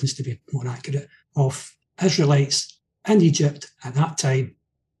direct evidence to be more accurate, of Israelites in Egypt at that time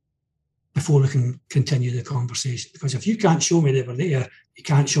before we can continue the conversation. Because if you can't show me they were there, you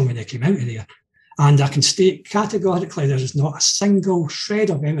can't show me they came out of there. And I can state categorically there is not a single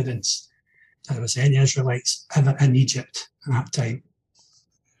shred of evidence that there was any Israelites ever in Egypt at that time.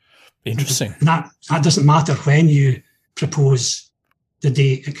 Interesting. And that doesn't matter when you propose the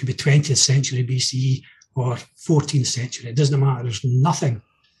date. It could be 20th century BCE or 14th century. It doesn't matter. There's nothing.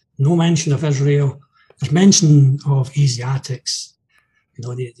 No mention of Israel. There's mention of Asiatics.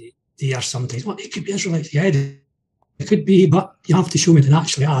 They are sometimes, well, they could be Israelites. Yeah, they could be, but you have to show me they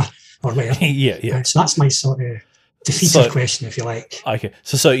actually are or where. Yeah. So that's my sort of defeater question, if you like. Okay.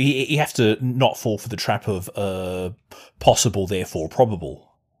 So you have to not fall for the trap of possible, therefore probable.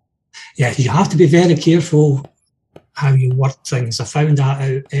 Yeah, you have to be very careful how you word things. I found that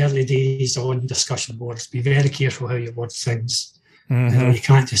out early days on discussion boards. Be very careful how you word things. Mm-hmm. You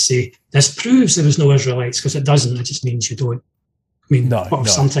can't just say, this proves there was no Israelites, because it doesn't. It just means you don't. I mean, what if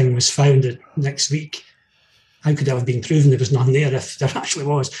something was found next week? How could it have been proven there was none there if there actually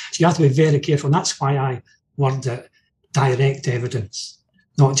was? So you have to be very careful. And that's why I word it direct evidence,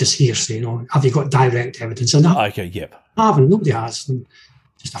 not just hearsay. Have you got direct evidence? And okay, yep. I haven't. Nobody has.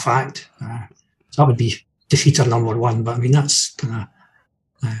 Just a fact. So that would be defeater number one. But I mean, that's kind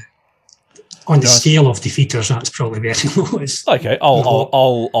of on the scale of defeaters. That's probably very low. Okay,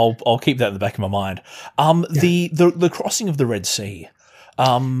 I'll keep that in the back of my mind. The crossing of the Red Sea.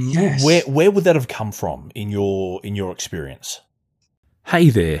 Yes. Where would that have come from in your experience?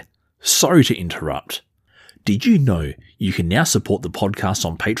 Hey there. Sorry to interrupt. Did you know you can now support the podcast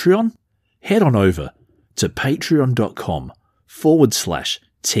on Patreon? Head on over to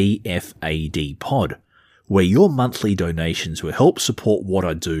patreon.com/TFAD pod, where your monthly donations will help support what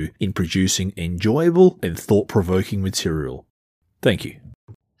I do in producing enjoyable and thought-provoking material. Thank you.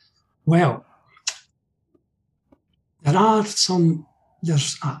 Well, there's the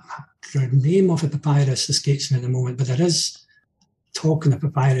name of a papyrus escapes me at the moment, but there is talk in the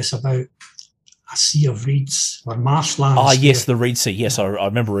papyrus about a sea of reeds or marshlands. Ah, yes, the Reed Sea. Yes, I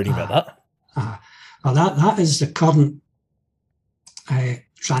remember reading about that. Well, that is the current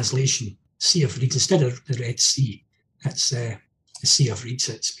translation, Sea of Reeds, instead of the Red Sea. It's the Sea of Reeds.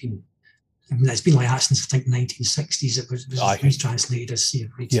 It's been like that since, I think, the 1960s. It was retranslated as Sea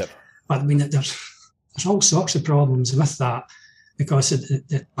of Reeds. Yep. But I mean, there's all sorts of problems with that, because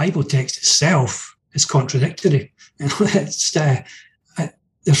the Bible text itself is contradictory.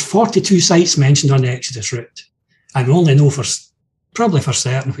 There's 42 sites mentioned on the Exodus route, and we only know probably for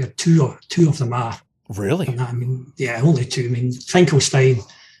certain where two of them are. Really? And I mean, yeah, only two. I mean, Finkelstein,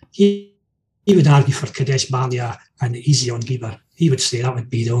 he would argue for Kadesh Barnea and Ezion Geber. He would say that would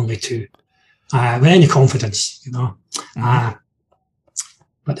be the only two, with any confidence, you know. Mm-hmm.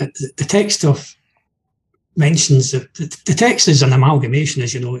 But the text mentions that the text is an amalgamation,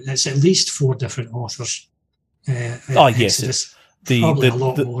 as you know. It's at least 4 different authors. Yes,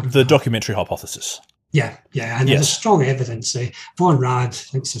 the documentary hypothesis. Yeah, and there's strong evidence. Von Rad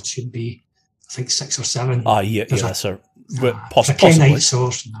thinks it should be, I think, 6 or 7. Possibly. Kenite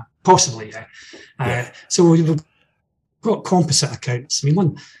source, and that. Possibly, yeah. So we've got composite accounts. I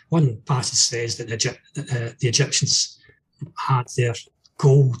mean, one passage says that the Egyptians had their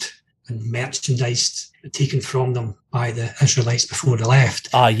gold and merchandise taken from them by the Israelites before they left.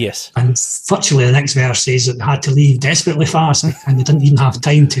 Yes. And virtually the next verse says that they had to leave desperately fast, and they didn't even have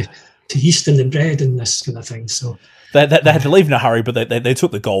time to yeast in the bread and this kind of thing. So they had to leave in a hurry, but they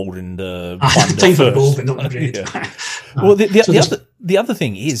took the gold and time for the gold, but not the bread. Yeah. Well, the other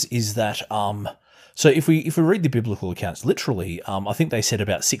thing is that so if we read the biblical accounts, literally, I think they said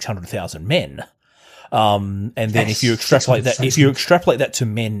about 600,000 men. And then if you extrapolate that to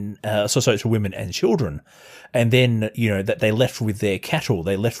men, to women and children, and then, you know, that they left with their cattle,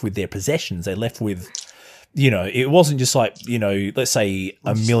 they left with their possessions, they left with, you know, it wasn't just like, you know, let's say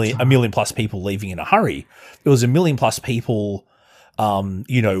a million plus people leaving in a hurry. It was 1 million plus people,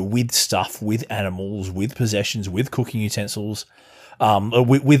 you know, with stuff, with animals, with possessions, with cooking utensils,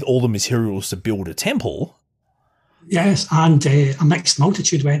 with all the materials to build a temple. Yes, and a mixed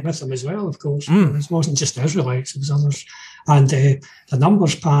multitude went with them as well, of course. It wasn't just the Israelites, it was others. And the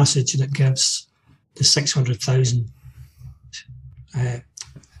Numbers passage that gives the 600,000,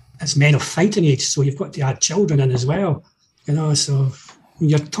 it's men of fighting age, so you've got to add children in as well. You know, so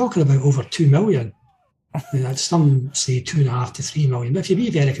you're talking about over 2 million. You know, some say 2.5 to 3 million. But if you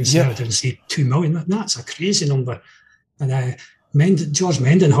be very conservative and say 2 million, that's a crazy number. And George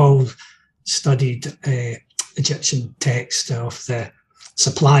Mendenhall studied Egyptian text of the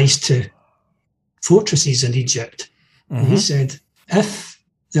supplies to fortresses in Egypt. Mm-hmm. And he said, if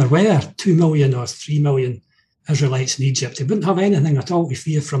there were 2 million or 3 million Israelites in Egypt, they wouldn't have anything at all to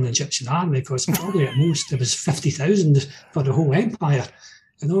fear from the Egyptian army, because probably at most there was 50,000 for the whole empire.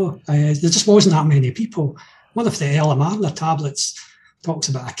 You know, there just wasn't that many people. One of the El Amarna tablets talks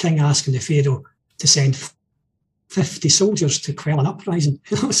about a king asking the pharaoh to send 50 soldiers to quell an uprising.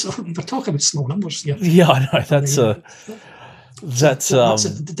 You know, so we're talking about small numbers here. Yeah, I know.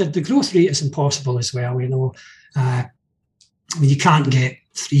 The growth rate is impossible as well. You know, I mean, you can't get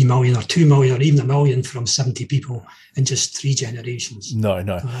 3 million or 2 million or even 1 million from 70 people in just 3 generations. No.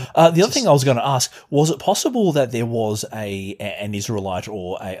 The other thing I was going to ask, was it possible that there was an Israelite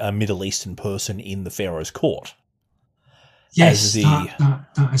or a Middle Eastern person in the Pharaoh's court? Yes,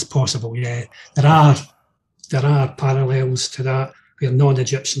 that is possible, yeah. There are parallels to that where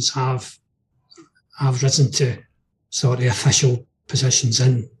non-Egyptians have risen to sort of official positions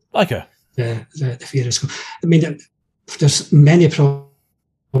in the Pharaoh's court. I mean, there's many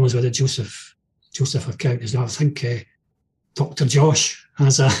problems with the Joseph account as well. I think Dr. Josh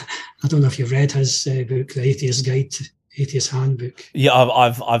has I don't know if you've read his book, The Atheist Guide to Atheist Handbook. Yeah,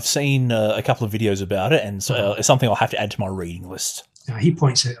 I've seen a couple of videos about it, and so it's something I'll have to add to my reading list. Yeah, he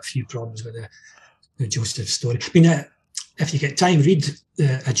points out a few problems with the Joseph story. I mean, if you get time, read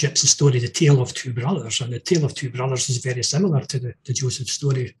the Egyptian story, The Tale of Two Brothers, and The Tale of Two Brothers is very similar to the Joseph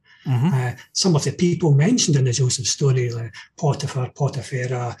story. Mm-hmm. Some of the people mentioned in the Joseph story, like Potiphar,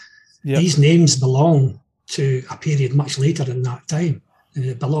 Potipharah, these names belong to a period much later in that time.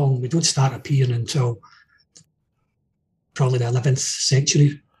 They don't start appearing until probably the 11th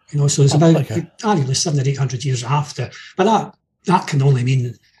century. You know, so it's about arguably 700 or 800 years after. But that can only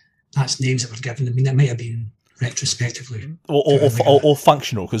mean that's names that were given. I mean, it might have been retrospectively. Or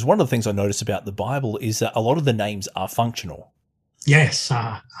functional, because one of the things I notice about the Bible is that a lot of the names are functional. Yes.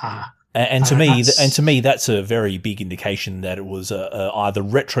 And to me, that's a very big indication that it was either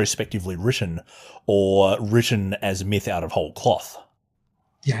retrospectively written or written as myth out of whole cloth.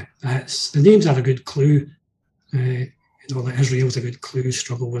 Yeah, the names are a good clue. That Israel's a good clue,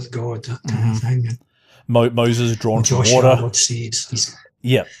 struggle with God, that kind of thing. And Moses drawn from Joshua, water. God sees.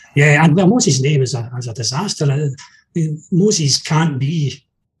 Yeah. Yeah, and Moses' name is a disaster. Moses can't be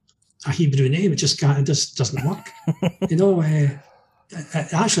a Hebrew name. It just can't. It just doesn't work.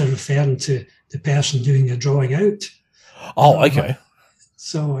 Actually referring to the person doing the drawing out. Oh, okay.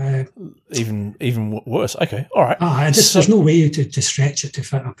 So even worse. Okay, all right. There's no way to stretch it to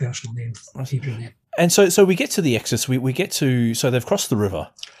fit a personal name, a Hebrew name. And so we get to the Exodus. We get to, so they've crossed the river.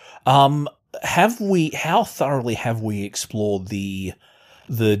 How thoroughly have we explored the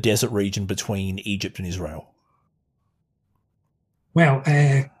desert region between Egypt and Israel? Well,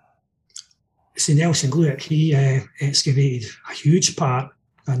 St. Nelson Glueck, he excavated a huge part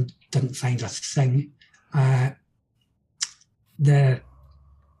and didn't find a thing. The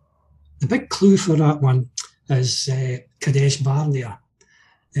big clue for that one is Kadesh Barnea.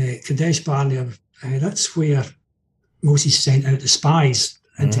 Kadesh Barnea, that's where Moses sent out the spies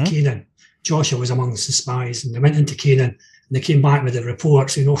into Canaan. Joshua was amongst the spies, and they went into Canaan, and they came back with the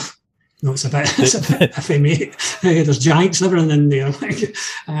reports. It's a bit iffy, mate. There's giants living in there,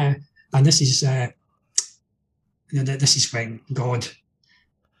 and this is when God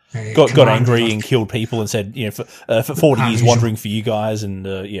got angry and killed people and said, for 40 years wandering for you guys, and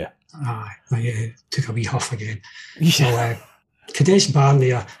took a wee huff again. Yeah. So Kadesh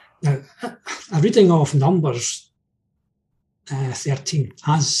Barnea. Now, a reading of Numbers 13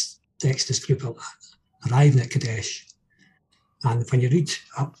 has the Exodus group arriving at Kadesh, and when you read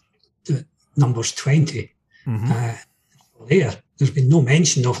up to Numbers 20, there's been no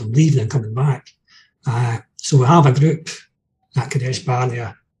mention of them leaving and coming back. So we have a group at Kadesh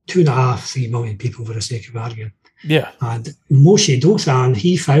Barnea, 2.5-3 million people for the sake of argument. Yeah. And Moshe Dothan,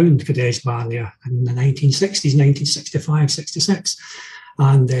 he found Kadesh Barnea in the 1960s, 1965, 66.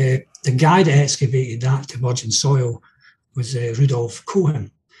 And the guy that excavated that to virgin soil was Rudolf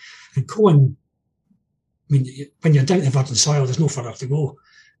Cohen. And Cohen, when you're down to virgin soil, there's no further to go.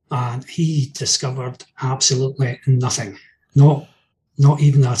 And he discovered absolutely nothing. Not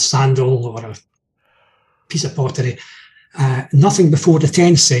even a sandal or a piece of pottery. Nothing before the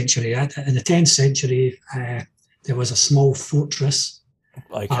 10th century. In the 10th century, there was a small fortress.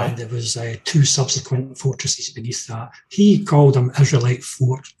 Okay. And there was 2 subsequent fortresses beneath that. He called them Israelite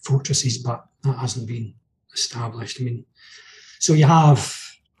fortresses, but that hasn't been established. So you have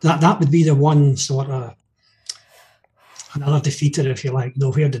that would be the one sort of another defeater, if you like.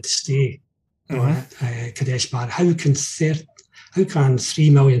 Where did they stay? Kadesh Barnea. How can 3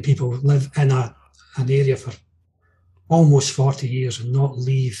 million people live in an area for almost 40 years and not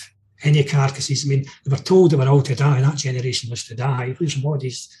leave any carcasses? They were told they were all to die. That generation was to die. Where's the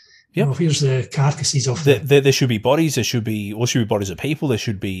bodies? Yep. Where's the carcasses of there should be bodies. There should be bodies of people. There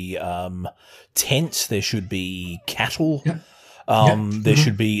should be tents. There should be cattle. Yep. There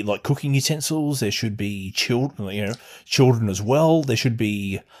should be like cooking utensils. There should be children as well. There should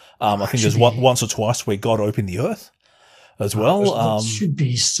be. I think there's once or twice where God opened the earth as well. There should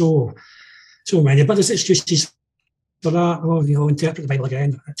be so many, but there's excuses for that. Interpret the Bible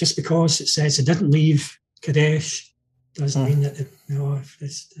again. Just because it says it didn't leave Kadesh doesn't mean that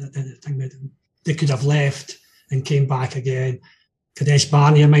they could have left and came back again. Kadesh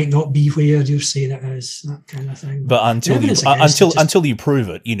Barnea might not be where you're saying it is, that kind of thing. But until you prove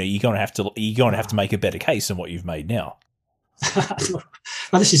it, you're going to have to make a better case than what you've made now.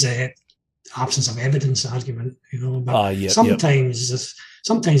 Well, this is a absence of evidence argument, But sometimes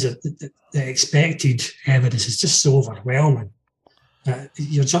the expected evidence is just so overwhelming that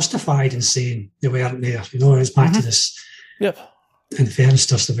you're justified in saying they weren't there. It's back to this inference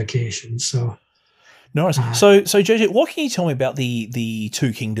justification. So. Nice. So JJ, what can you tell me about the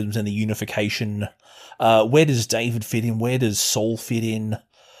 2 kingdoms and the unification? Where does David fit in? Where does Saul fit in?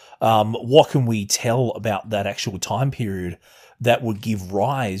 What can we tell about that actual time period that would give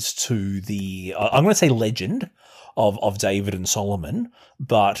rise to the, I'm going to say legend of David and Solomon,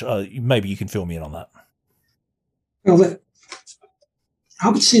 but maybe you can fill me in on that. Well, I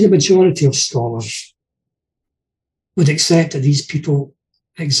would say the majority of scholars would accept that these people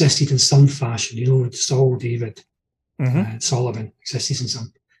existed in some fashion, Saul, David, Solomon existed in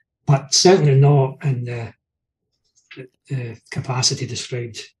some, but certainly not in the capacity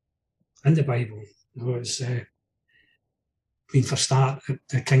described in the Bible. It's, for start,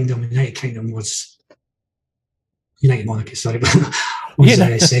 the United Kingdom was United Monarchy, sorry, but was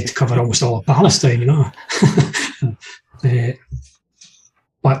said to cover almost all of Palestine,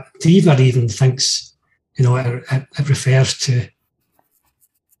 but Deaver even thinks, it refers to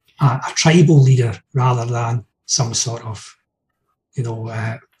a tribal leader rather than some sort of,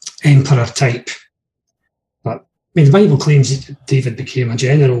 emperor type. But the Bible claims that David became a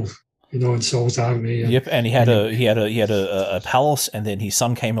general, in Saul's army. And he had a palace, and then his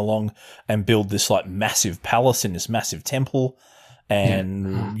son came along and built this like massive palace in this massive temple,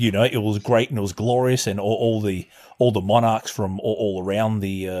 and it was great and it was glorious, and all the monarchs from all around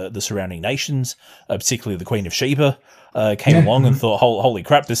the surrounding nations, particularly the Queen of Sheba, came along and thought, "Holy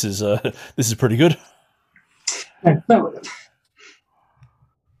crap, this is pretty good." Well,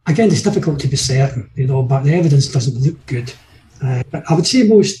 again, it's difficult to be certain, but the evidence doesn't look good. But I would say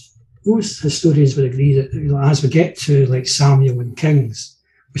most historians would agree that as we get to like Samuel and Kings,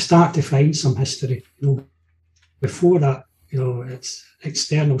 we start to find some history. Before that, it's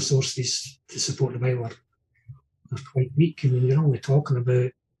external sources to support the Bible are quite weak. I mean, you're only talking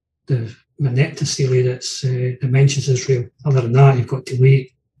about the Mennonite stele that mentions Israel. Other than that, you've got to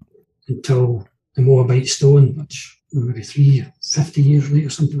wait until the Moabite stone, which maybe 50 years later,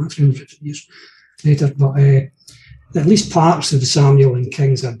 something like 350 years later. But at least parts of the Samuel and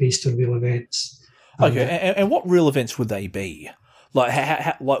Kings are based on real events. Okay, and what real events would they be?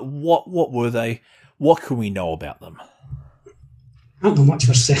 Like, what were they? What can we know about them? I don't know much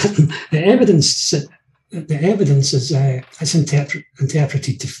for certain. The evidence is it's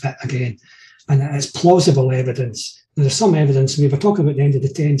interpreted to fit again, and it's plausible evidence. There's some evidence. I mean, we're talking about the end of the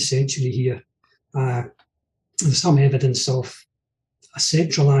 10th century here. There's some evidence of a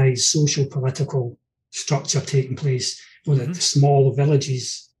centralised social political structure taking place, where the small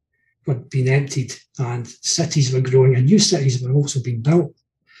villages were being emptied and cities were growing, and new cities were also being built.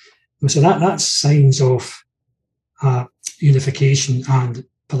 So that's signs of unification and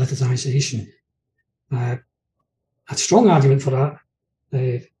politicisation. A strong argument for that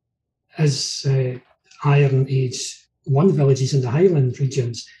is Iron Age 1 villages in the Highland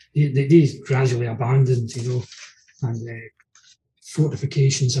regions. They gradually abandoned, and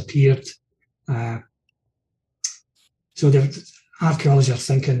fortifications appeared. So the archaeologists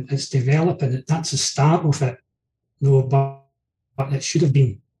are thinking it's developing. That's the start of it, but it should have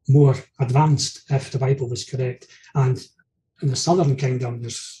been more advanced if the Bible was correct. And in the Southern Kingdom,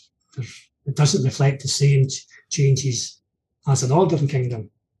 it doesn't reflect the same changes as the Northern Kingdom.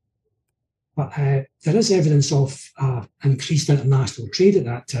 But there is evidence of increased international trade at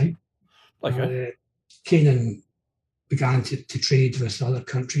that time. Okay. Canaan began to trade with other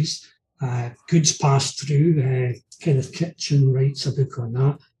countries. Goods passed through. Kenneth Kitchen writes a book on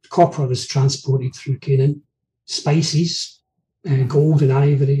that. Copper was transported through Canaan. Spices, gold and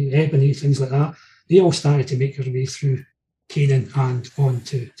ivory, ebony, things like that. They all started to make their way through Canaan and on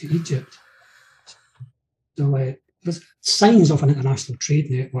to Egypt. So there's signs of an international trade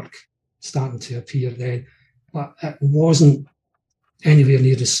network starting to appear then, but it wasn't anywhere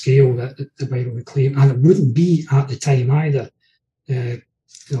near the scale that the Bible would claim, and it wouldn't be at the time either.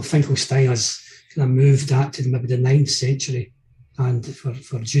 Finkelstein has kind of moved that to maybe the 9th century, and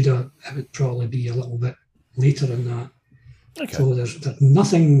for Judah, it would probably be a little bit later than that. Okay. So there's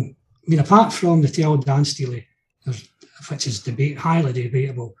nothing, apart from the Tel Dan stele, which is highly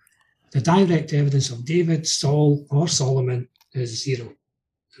debatable, the direct evidence of David, Saul, or Solomon is zero.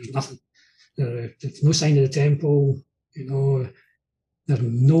 There's nothing. There's no sign of the temple, there are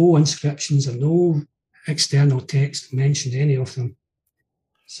no inscriptions, there are no external text mentioned any of them.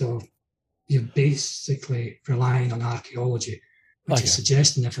 So you're basically relying on archaeology, which is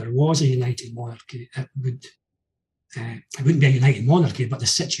suggesting if there was a united monarchy, it wouldn't be a united monarchy, but the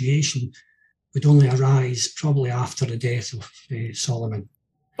situation would only arise probably after the death of Solomon.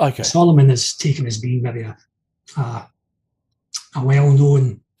 Okay. Solomon is taken as being maybe a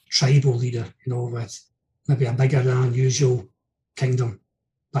well-known tribal leader, with maybe a bigger than usual kingdom,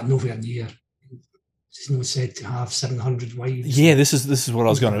 but nowhere near. He's not said to have 700 wives. Yeah, this is what I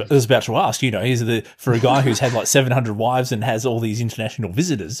was about to ask. For a guy who's had like 700 wives and has all these international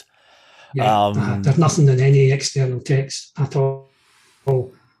visitors. Yeah, there's nothing in any external text at all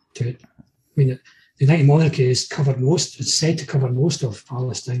to it. I mean, the United Monarchy is covered most. It's said to cover most of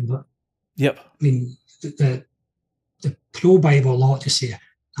Palestine, but yep. I mean, the pro-Bible law to say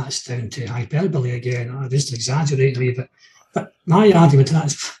that's down to hyperbole again. I just exaggerate a wee bit. But my argument to that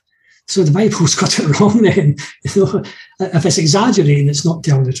is, so the Bible's got it wrong then. If it's exaggerating, it's not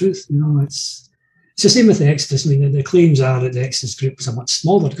telling the truth. It's the same with the Exodus. I mean, the claims are that the Exodus group was a much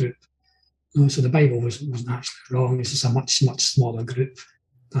smaller group. So the Bible wasn't actually wrong. It's just a much, much smaller group.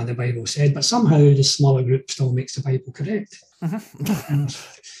 than the Bible said, but somehow the smaller group still makes the Bible correct.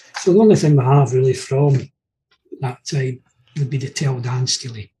 So the only thing we have really from that time would be the Tel Dan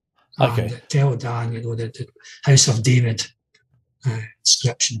stele. Okay. And the Tel Dan, the House of David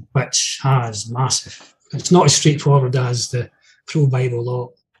inscription, which has massive. It's not as straightforward as the pro-Bible law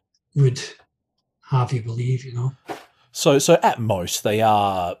would have you believe, So at most, they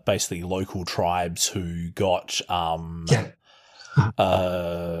are basically local tribes who got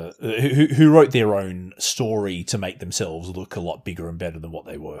who wrote their own story to make themselves look a lot bigger and better than what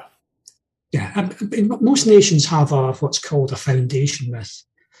they were. Yeah, most nations have what's called a foundation myth,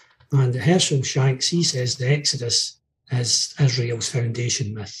 and Herschel Shanks, he says the Exodus is Israel's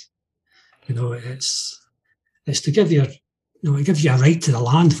foundation myth. It's to give you, it gives you a right to the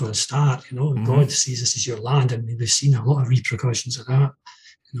land for a start. God says this is your land, and we've seen a lot of repercussions of that.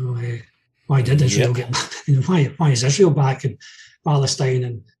 Why did Israel get back? Why is Israel back in Palestine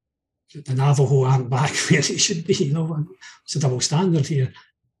and the Navajo aren't back where they should be? It's a double standard here.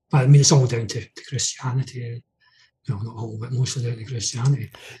 But it's all down to Christianity. Not all, but mostly down to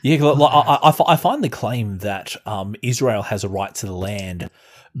Christianity. Yeah, I find the claim that Israel has a right to the land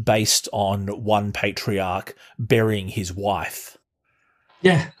based on one patriarch burying his wife.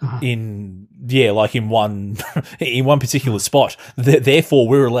 Yeah. In one in one particular spot. Therefore,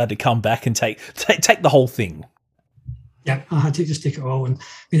 we're allowed to come back and take the whole thing. Yeah, I had to just take it all. And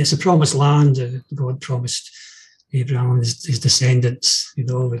it's a promised land. God promised Abraham and his descendants,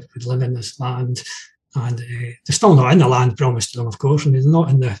 would live in this land. And they're still not in the land promised to them, of course. They're not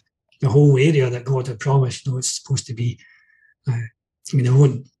in the whole area that God had promised. It's supposed to be. They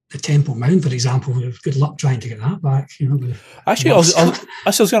want the Temple Mount, for example. Good luck trying to get that back. Actually, I was going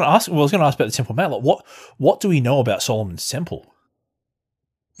to ask. Well, I was going to ask about the Temple Mount. Like, what do we know about Solomon's temple?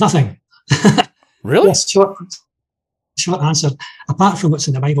 Nothing. Really? Yes, short answer. Apart from what's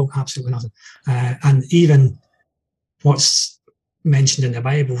in the Bible, absolutely nothing. And even what's mentioned in the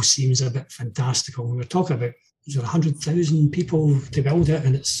Bible seems a bit fantastical. We were talking about 100,000 people to build it,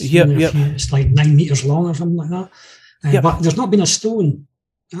 and it's it's like 9 meters long or something like that. But there's not been a stone.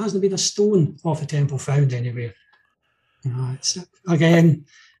 There hasn't been a stone off the temple found anywhere. It's again,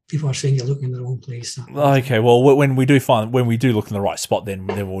 people are saying you're looking in the wrong place. Okay, well, when we do look in the right spot, then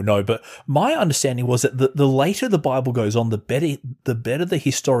we'll know. But my understanding was that the later the Bible goes on, the better the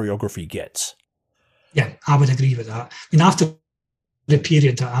historiography gets. Yeah, I would agree with that. After the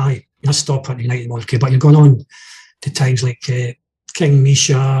period that I stopped at the United Monarchy, but you're going on to times like King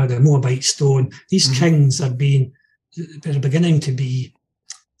Mesha, the Moabite stone. These kings they're beginning to be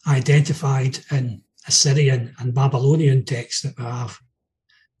identified in Assyrian and Babylonian texts that we have.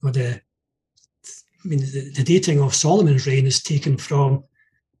 The dating of Solomon's reign is taken from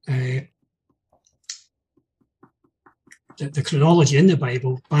the chronology in the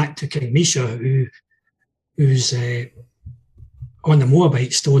Bible back to King Mesha, who's on the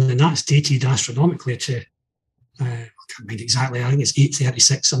Moabite stone, and that's dated astronomically to, I can't remember exactly, I think it's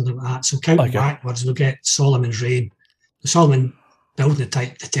 836, something like that. So counting backwards, we'll get Solomon's reign. Solomon built the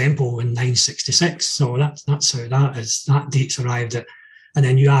temple in 966, so that's how that date's arrived at. And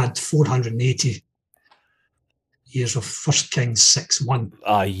then you add 480 years of 1 Kings 6:1.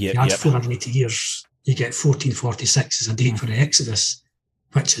 You add 480 years, you get 1446 as a date for the Exodus,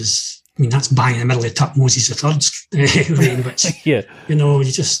 which is, that's bang in the middle of Tutmosis III's reign, which,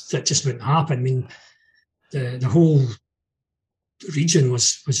 it just wouldn't happen. The whole region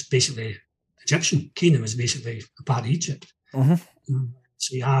was basically Egyptian. Canaan was basically a part of Egypt.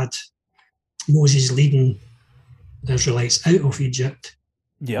 So you had Moses leading the Israelites out of Egypt,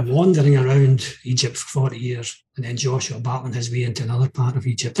 wandering around Egypt for 40 years, and then Joshua battling his way into another part of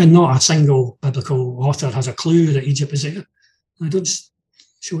Egypt. And not a single biblical author has a clue that Egypt is there. I don't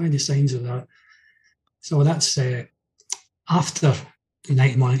show any signs of that. So that's after the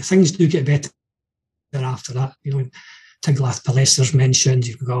United Monarchy. Things do get better after that. Tiglath-Pileser's mentioned.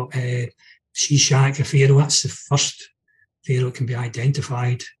 You've got Shishak, a pharaoh. That's the first pharaoh that can be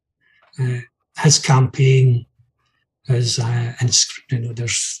identified. His campaign is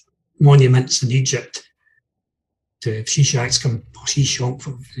there's monuments in Egypt to Shishak.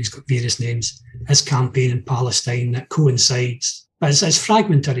 He's got various names. His campaign in Palestine that coincides, but it's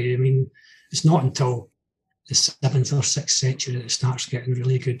fragmentary. It's not until the 7th or 6th century that it starts getting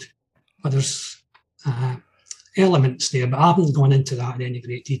really good. But there's elements there, but I haven't gone into that in any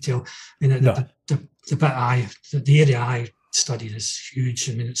great detail. The area I studied is huge.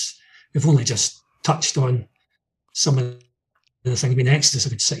 We've only just touched on some of the things. Exodus, I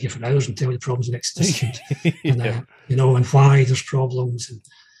could sit here for hours and tell you the problems with Exodus, and why there's problems,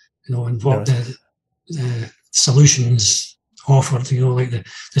 and what the solutions offered, like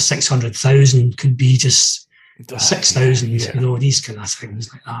the 600,000 could be just 6,000, these kind of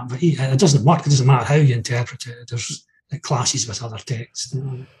things like that. But it doesn't work. It doesn't matter how you interpret it. It clashes with other texts.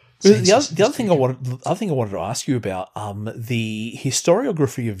 The other thing I wanted to ask you about the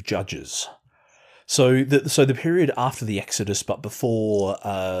historiography of Judges. So the period after the Exodus, but before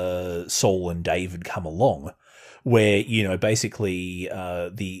Saul and David come along, where basically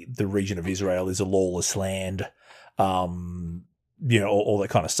the region of Israel is a lawless land, all that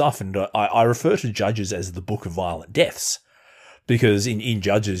kind of stuff. And I refer to Judges as the book of violent deaths, because in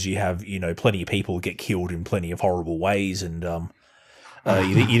Judges you have plenty of people get killed in plenty of horrible ways, and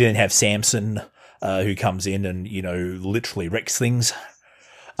you then have Samson who comes in and literally wrecks things.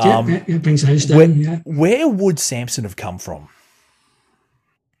 It brings the house down. Where would Samson have come from?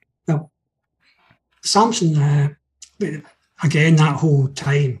 Well, Samson, again, that whole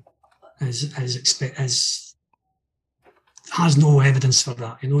time has no evidence for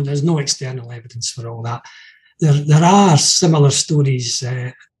that. There's no external evidence for all that. There are similar stories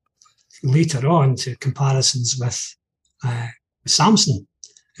later on to comparisons with Samson.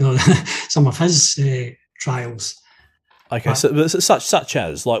 Some of his trials. Okay, so such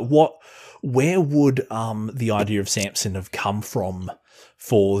as where would the idea of Samson have come from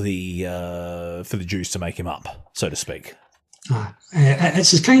for the Jews to make him up, so to speak?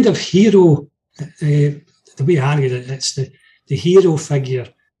 It's a kind of hero. The way I argue it, it's the hero figure,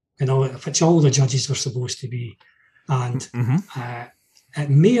 which all the judges were supposed to be, and it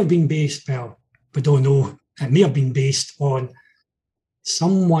may have been based. Well, we don't know. It may have been based on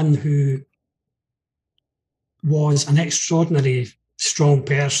someone who was an extraordinarily strong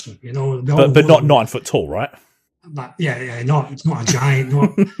person, but not 9 foot tall, right? But not a giant,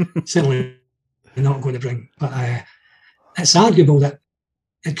 not certainly not going to bring. But it's arguable that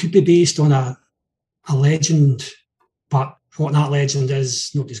it could be based on a legend, but what that legend is,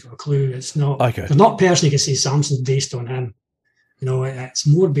 nobody's got a clue. It's not. Okay. There's not a person you can say Samson's based on him. It's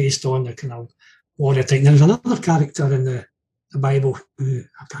more based on the kind of warrior thing. There's another character in the Bible who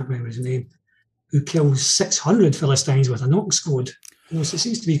I can't remember his name, who kills 600 Philistines with an ox goad. So it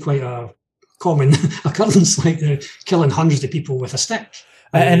seems to be quite a common occurrence, like killing hundreds of people with a stick.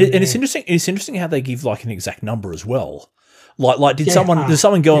 And it's interesting. It's interesting how they give an exact number as well. Did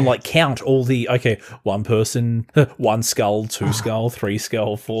someone go and count all the one person, one skull, two skull, three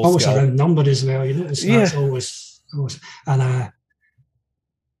skull, four always skull. Always a round number as well. That's always and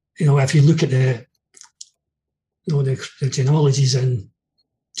if you look at the genealogies in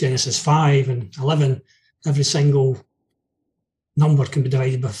Genesis 5 and 11, every single number can be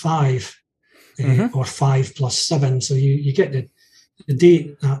divided by 5, or 5 plus 7. So you get the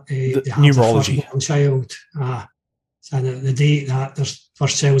date that they have numerology. The first child, and the date that their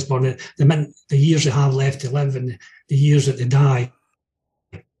first child was born, the years they have left to live, and the years that they die.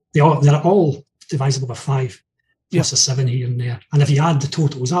 They're all divisible by 5. Plus a 7 here and there. And if you add the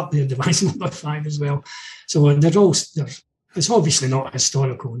totals up, they're divisible by 5 as well. So it's obviously not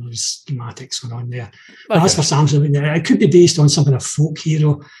historical, and there's schematics going on there. But as for Samson, it could be based on something of folk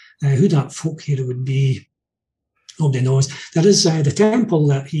hero. Who that folk hero would be, nobody knows. There is the temple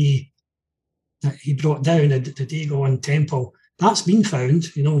that he brought down, the Dagon temple. That's been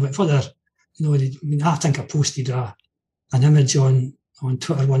found, but further, I think I posted an image on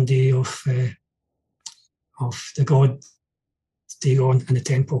Twitter one day of the god Dagon in the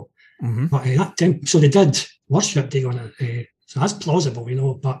temple. But so they did worship Dagon. So that's plausible,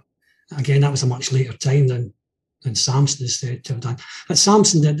 but again, that was a much later time than Samson is said to have done. But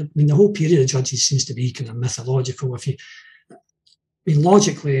Samson, the whole period of Judges seems to be kind of mythological.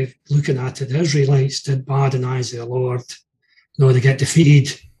 Logically looking at it, the Israelites did bad in the eyes of the Lord. They get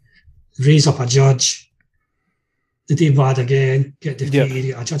defeated, raise up a judge. They do bad again, get defeated,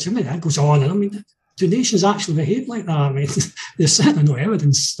 get a judge. That goes on. And do nations actually behave like that? There's certainly no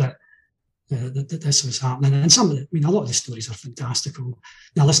evidence that this was happening. And a lot of the stories are fantastical.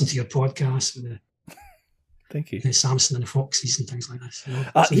 I listen to your podcast with thank you, Samson and the foxes and things like this.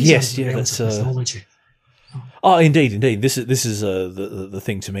 That's mythology. Oh, indeed. This is the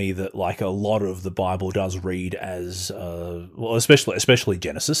thing to me that a lot of the Bible does read as especially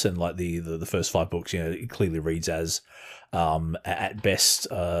Genesis and the first 5 books. It clearly reads as at best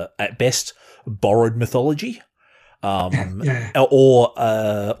borrowed mythology, or what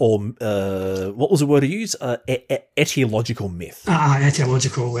was the word I used? Etiological myth.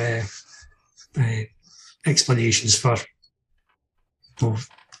 Etiological explanations for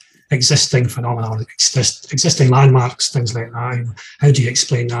existing phenomena, existing landmarks, things like that. How do you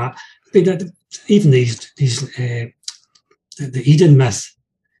explain that? Even these the Eden myth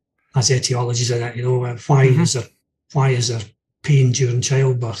has etiologies in it. Why is there pain during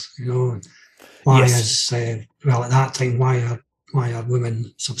childbirth. Why is well, at that time, why are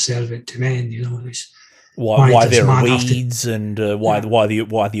women subservient to men? Why there are weeds and why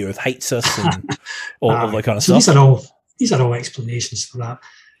the earth hates us and all that kind of stuff. These are all explanations for that.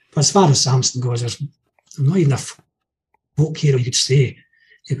 But as far as Samson goes, there's not even a folk hero you could say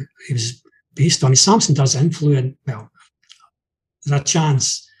it was based on. Samson does influence. Well, there's a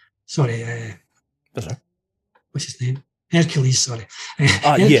chance. Sorry, what's his name? Hercules. Sorry,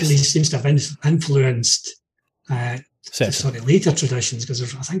 Hercules seems to have influenced. Later traditions, because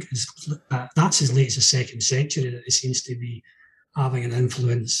I think that's as late as the 2nd century that it seems to be having an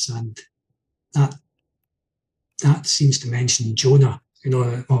influence, and that seems to mention Jonah, they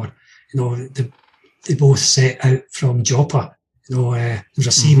both set out from Joppa. There's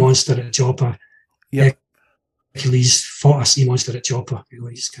a sea monster at Joppa. Yep. Hercules fought a sea monster at Joppa.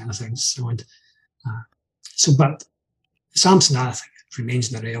 These kind of things. But Samson, I think,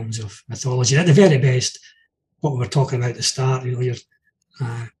 remains in the realms of mythology. At the very best, what we were talking about at the start, the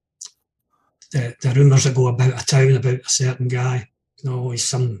rumours that go about a town about a certain guy,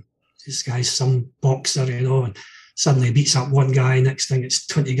 this guy's some boxer, and suddenly beats up one guy, next thing it's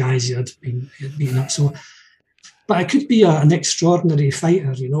 20 guys he had been beaten up. So, but it could be an extraordinary fighter,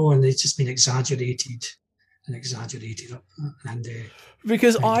 and it's just been exaggerated up.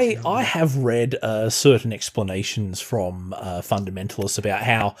 Because I have read certain explanations from fundamentalists about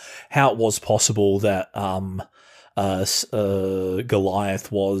how it was possible that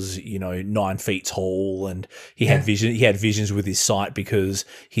Goliath was 9 feet tall, and he had visions with his sight because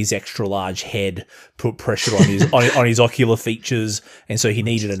his extra large head put pressure on his on his ocular features, and so he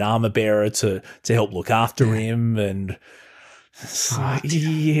needed an armor bearer to help look after him. And no.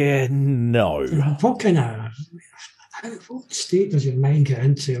 What state does your mind get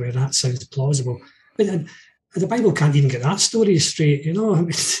into where that sounds plausible? But the Bible can't even get that story straight, there are, I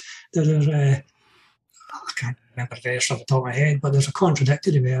can't remember the verse off the top of my head, but there's a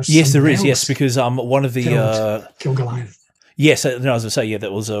contradictory verse. Yes, there is, yes, because one of the... Kill Goliath. Yes, I was going to say,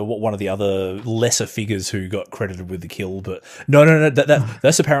 that was one of the other lesser figures who got credited with the kill, but no,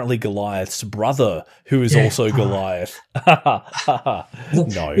 that's apparently Goliath's brother, who is also Goliath. No.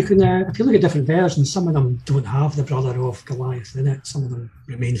 You can, if you look at different versions, some of them don't have the brother of Goliath in it. Some of them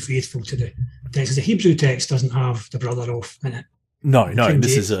remain faithful to the text. The Hebrew text doesn't have the brother of in it. No,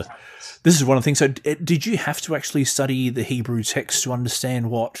 this is one of the things. So did you have to actually study the Hebrew text to understand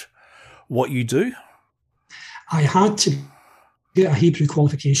what you do? I had to get a Hebrew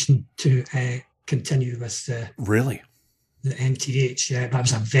qualification to continue with the MTH. Yeah, that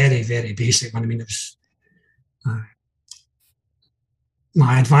was a very, very basic one. I mean, it was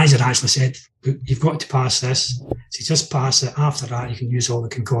my advisor actually said, "You've got to pass this. So you just pass it. After that, you can use all the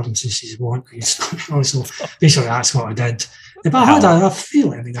concordances you want." So basically, that's what I did. But I had a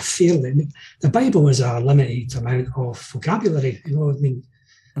feeling. The Bible is a limited amount of vocabulary.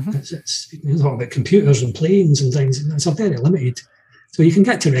 It's all about computers and planes and things. It's a very limited, so you can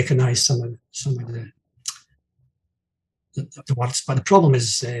get to recognise some of the words. But the problem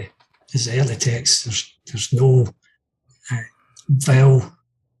is the early text. There's no vowel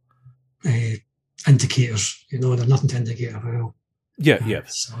indicators. There's nothing to indicate a vowel. Yeah.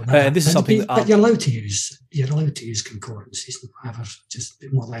 So this is something. But you're allowed to use concordances and whatever, just a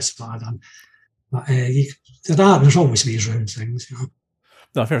bit more or less bad on. But there's always ways around things.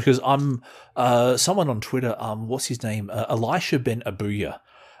 No, fair enough, because I'm someone on Twitter, what's his name? Elisha Ben Abuya.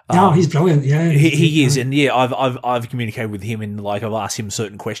 He's brilliant. Yeah, he is, and I've communicated with him, and I've asked him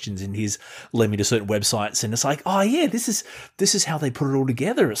certain questions, and he's led me to certain websites, and it's like, oh yeah, this is how they put it all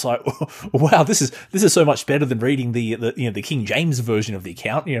together. It's like, wow, this is so much better than reading the King James version of the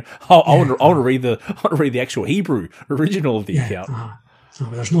account. I want to read the actual Hebrew original of the account. So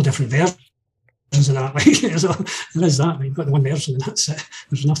there's no different versions of that. So there is that. You've got the one version, and that's it.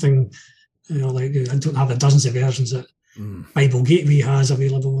 There's nothing. I don't have the dozens of versions that Bible Gateway has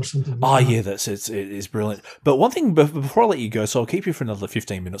available or something. Yeah, it is brilliant. But one thing before I let you go, so I'll keep you for another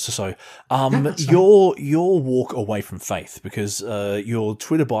 15 minutes or so. Your walk away from faith, because your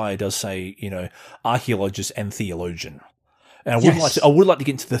Twitter bio does say, archaeologist and theologian, and I would like to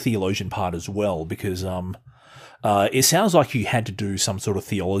get into the theologian part as well, because it sounds like you had to do some sort of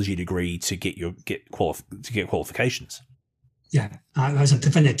theology degree to get qualifications. Yeah, I was a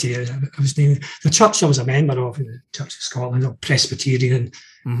divinity. I was named the church I was a member of, in the Church of Scotland, Presbyterian.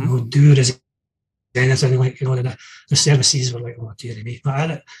 Do as anything like the services were like, oh dearie me.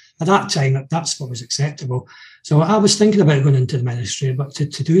 But at that time, that's what was acceptable. So I was thinking about going into the ministry, but to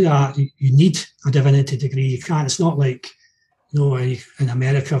do that, you need a divinity degree. You can't. It's not like in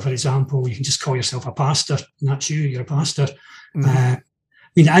America, for example, you can just call yourself a pastor, and that's you. You're a pastor. I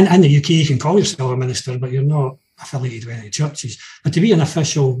mean, in the UK, you can call yourself a minister, but you're not affiliated with any churches. But to be an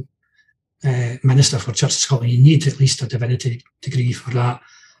official minister for Church of Scotland, you need at least a divinity degree for that.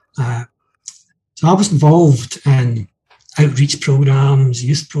 So I was involved in outreach programs,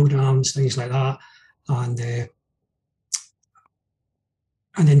 youth programs, things like that, and the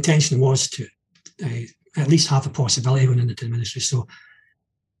intention was to at least have a possibility going into the ministry. So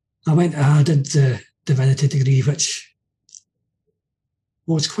I did the divinity degree, which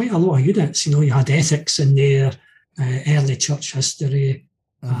was quite a lot of units. You know, you had ethics in there, early church history.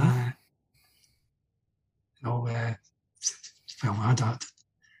 Well, I had that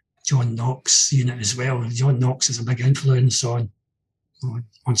John Knox unit as well. John Knox is a big influence on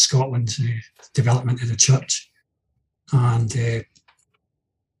Scotland's development of the church. And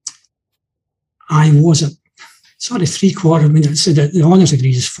I was at sort of 3/4. I mean, so the honours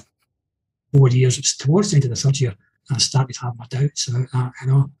degree is 4 years. It's towards the end of the third year I started having my doubts about that, you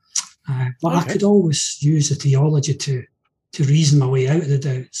know. But I could always use the theology to reason my way out of the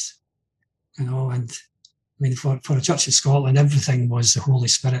doubts, you know. And I mean, for a church in Scotland, everything was the Holy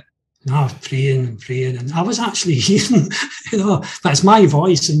Spirit. And I was praying, and I was actually hearing, you know, but it's my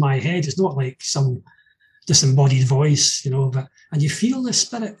voice in my head. It's not like some disembodied voice, you know, and you feel the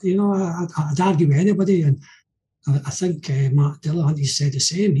Spirit, you know. I'd argue with anybody, and I think Mark Dillahunty, he said the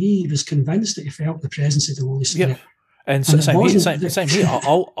same. He was convinced that he felt the presence of the Holy Spirit. Yep. And same here.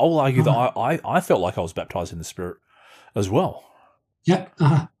 I'll argue that I felt like I was baptized in the Spirit as well. Yeah.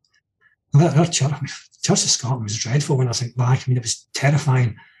 Our Church of Scotland was dreadful when I think back. I mean, it was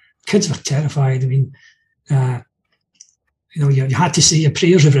terrifying. Kids were terrified. I mean, you know, you had to say your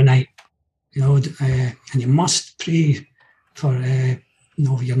prayers every night, you know, and you must pray for, you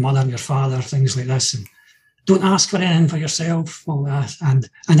know, your mother and your father, things like this, and don't ask for anything for yourself. All that. And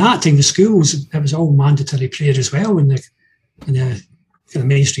that time, the schools, it was all mandatory prayer as well. In the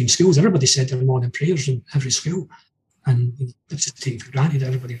mainstream schools, everybody said their morning prayers in every school, and it was just taken for granted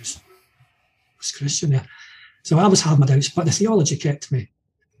everybody was Christian there. So I was having my doubts, but the theology kept me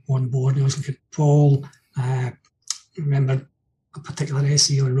on board. And I was looking at Paul. I remember a particular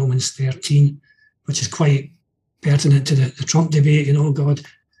essay on Romans 13, which is quite pertinent to the Trump debate. You know, God,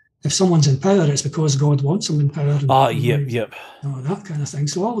 if someone's in power, it's because God wants them in power. Yep. You know, that kind of thing.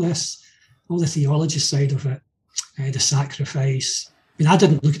 So all the theology side of it, the sacrifice. I mean, I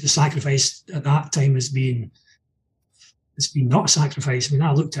didn't look at the sacrifice at that time as being not a sacrifice. I mean,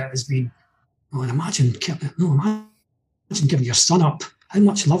 I looked at it as being, imagine giving your son up. How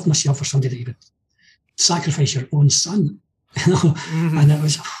much love must you have for somebody that you would sacrifice your own son? You know, and it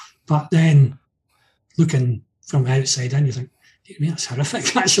was. But then, looking from the outside in, you think, that's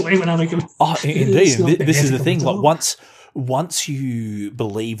horrific. Actually, when I think of it, indeed, this is the thing. Like once you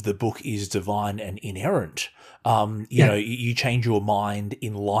believe the book is divine and inerrant, you know, you change your mind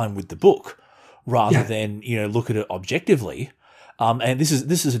in line with the book, rather than, you know, look at it objectively. And this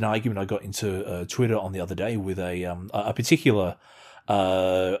is an argument I got into Twitter on the other day with a particular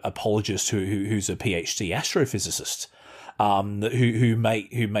apologist who's a PhD astrophysicist, who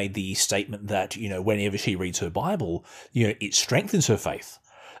made the statement that, you know, whenever she reads her Bible, you know, it strengthens her faith.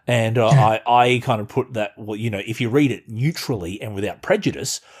 And I kind of put that, well, you know, if you read it neutrally and without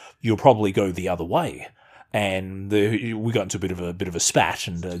prejudice, you'll probably go the other way. And we got into a bit of a spat,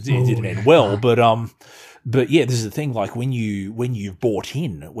 and it didn't end well. But yeah, this is the thing. Like when you've bought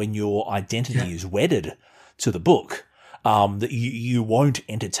in, when your identity is wedded to the book, that you won't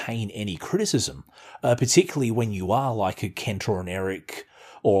entertain any criticism, particularly when you are like a Kent or an Eric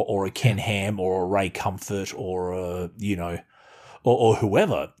or a Ken Ham or a Ray Comfort or you know, or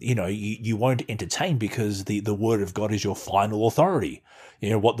whoever, you know, you won't entertain, because the word of God is your final authority. You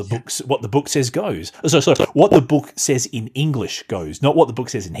know, what the book says goes. So what the book says in English goes, not what the book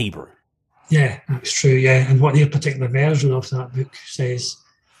says in Hebrew. Yeah, that's true. Yeah, and what their particular version of that book says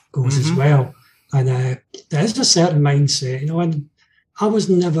goes as well. And there is a certain mindset, you know, and I was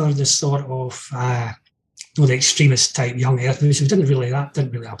never the sort of the extremist type young earthers who didn't really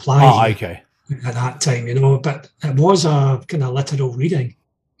apply at that time, you know. But it was a kind of literal reading,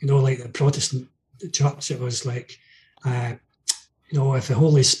 you know, like the Protestant church. It was like, you know, if the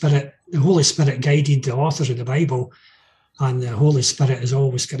Holy Spirit guided the authors of the Bible, and the Holy Spirit is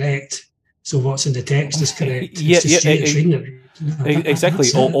always correct. So what's in the text is correct. Reading it. Exactly.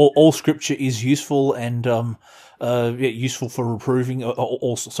 All Scripture is useful and useful for reproving.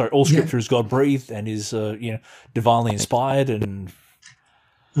 All Scripture is God breathed and is you know, divinely inspired. And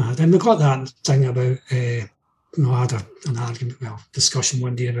then we got that thing about you know, I had an argument, discussion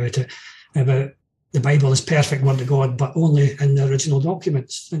one day about it, about the Bible is perfect word of God, but only in the original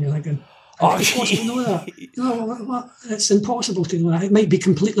documents. And you're thinking, Oh, it's impossible to know that. It's impossible to know that. It might be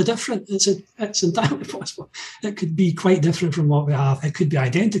completely different. It's entirely possible. It could be quite different from what we have. It could be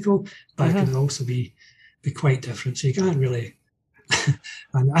identical, but it could also be quite different. So you can't really.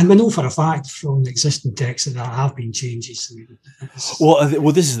 and we know for a fact from the existing texts that there have been changes.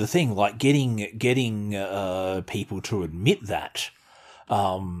 Well, this is the thing. Like getting people to admit that.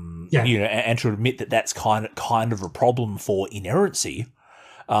 And to admit that that's kind of a problem for inerrancy.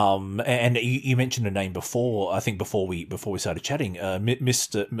 And you mentioned a name before. I think before we started chatting,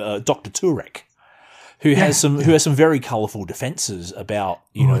 Mr. Dr. Turek, who has some very colourful defences about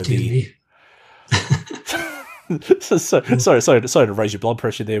sorry to raise your blood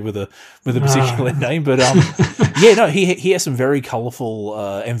pressure there with a particular name, but he has some very colourful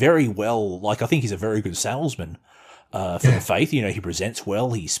and very well. Like I think he's a very good salesman. For the faith, he presents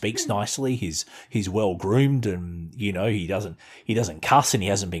well, he speaks nicely, he's well groomed, and he doesn't cuss, and he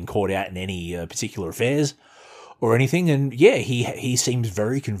hasn't been caught out in any particular affairs or anything. And he seems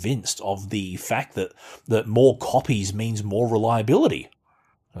very convinced of the fact that more copies means more reliability.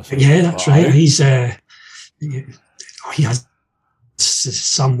 That's right. He has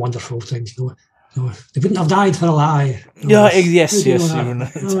some wonderful things. They wouldn't have died for a lie. Yes.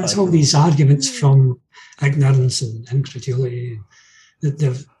 It's all these arguments from ignorance and incredulity.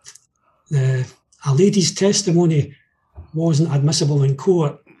 A lady's testimony wasn't admissible in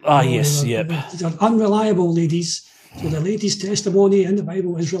court. They're unreliable ladies. So the lady's testimony in the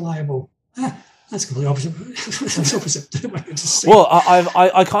Bible is reliable. That's completely opposite. That's opposite to what I just said. Well,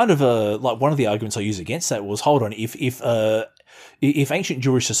 I kind of like one of the arguments I used against that was, hold on, if ancient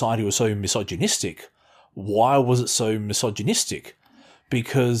Jewish society was so misogynistic, why was it so misogynistic?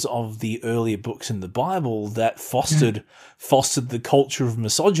 Because of the earlier books in the Bible that fostered the culture of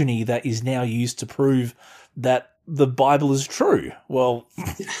misogyny that is now used to prove that the Bible is true. Well,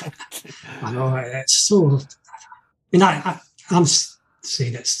 I know, it's so. I'm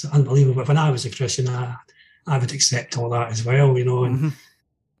saying it's unbelievable. But when I was a Christian, I would accept all that as well, And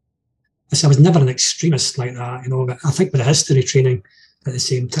I was never an extremist like that, But I think with the history training, at the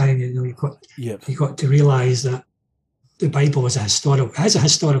same time, you've got to realise that the Bible is a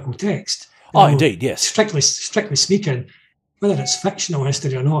historical text. Indeed, yes. Strictly speaking, whether it's fictional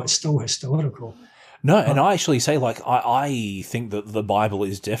history or not, it's still historical. No, and I actually say, I think that the Bible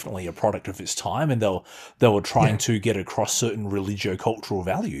is definitely a product of its time, and they were trying to get across certain religio-cultural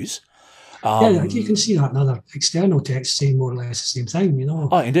values. You can see that in other external texts saying more or less the same thing,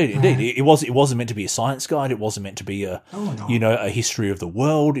 Oh, indeed. It wasn't meant to be a science guide. It wasn't meant to be a history of the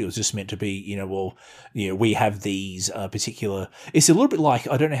world. It was just meant to be, we have these particular. It's a little bit like,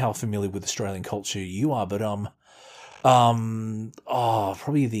 I don't know how familiar with Australian culture you are, but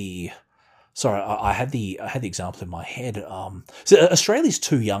probably the. Sorry, I had the example in my head. So Australia's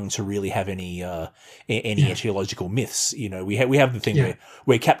too young to really have any ecological myths. We have the thing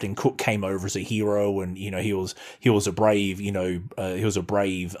where Captain Cook came over as a hero, and he was a brave servant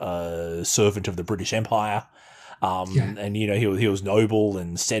of the British Empire, and he was noble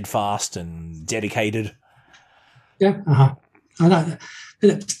and steadfast and dedicated. And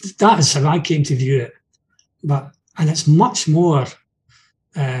that is how I came to view it, and it's much more.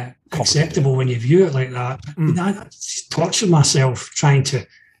 Acceptable when you view it like that. I tortured myself trying to,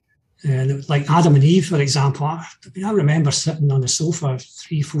 like Adam and Eve, for example. I remember sitting on the sofa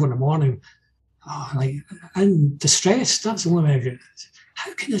 3-4 in the morning, in distress. That's the only way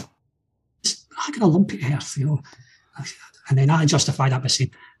I could. How can a lumpy earth, And then I justified that by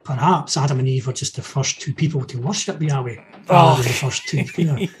saying, perhaps Adam and Eve were just the first two people to worship Yahweh, rather than the first two.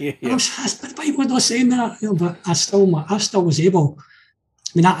 The Bible was not saying that, but I still was able.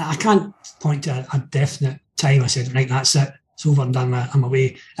 I can't point to a definite time I said, right, that's it, it's over and done, I'm away.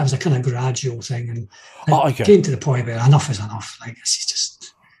 It was a kind of gradual thing, and it came to the point where enough is enough. This is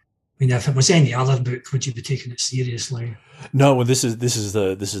just, if it was any other book, would you be taking it seriously? No, well, this is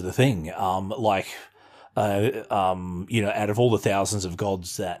the thing. Out of all the thousands of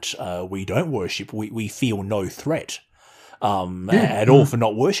gods that we don't worship, we feel no threat at all for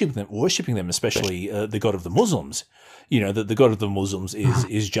not worshiping them, especially the God of the Muslims. The God of the Muslims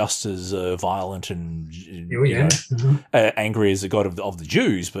is just as violent and angry as the God of the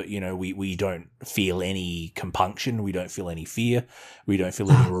Jews, but we don't feel any compunction, we don't feel any fear, we don't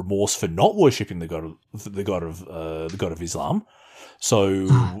feel any remorse for not worshiping the God of Islam. So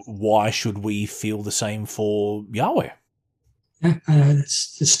why should we feel the same for Yahweh? The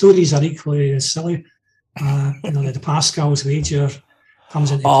stories are equally as silly. The Pascal's wager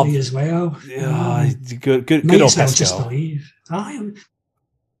comes into play as well. Good old Pascal. Just believe. How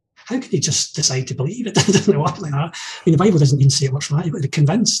how can you just decide to believe it? It doesn't work like that. I mean, the Bible doesn't even say it works like that. You've got to be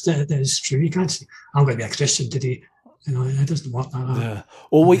convinced that it's true. You can't say, I'm going to be a Christian today. You know, it doesn't work like that. Yeah.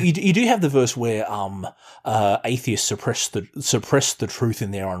 Well, you do have the verse where atheists suppress the truth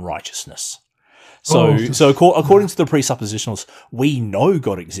in their unrighteousness. So according to the presuppositionalists, we know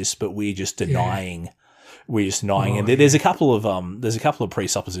God exists, but we're just denying. Yeah. We're just denying, and there's a couple of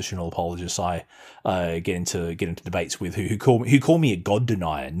presuppositional apologists I get into debates with who call me a God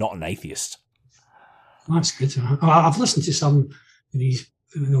denier, not an atheist. That's good. I've listened to some.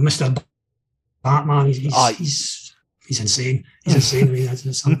 Mr. Batman. He's insane. He's insane. I mean, I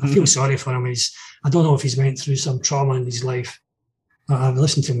feel sorry for him. I don't know if he's went through some trauma in his life. I've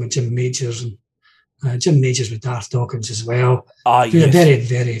listened to him with Jim Majors and Jim Majors with Darth Dawkins as well. Yes. Very,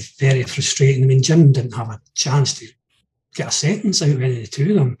 very, very frustrating. I mean, Jim didn't have a chance to get a sentence out of any of the two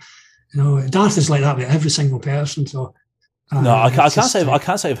of them. You know, Darth is like that with every single person. So no, I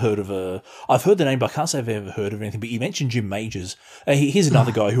can't say I've heard of I've heard the name, but I can't say I've ever heard of anything. But you mentioned Jim Majors. He's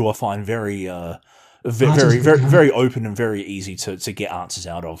another guy who I find very open and very easy to get answers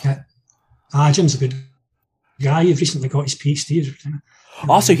out of. Yeah. Jim's a good guy. He's recently got his PhD.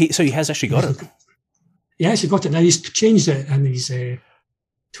 So he has actually got it. Yes, he got it now. He's changed it in his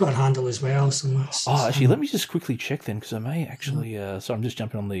Twitter handle as well. So actually, let me just quickly check then, because I may actually. So I'm just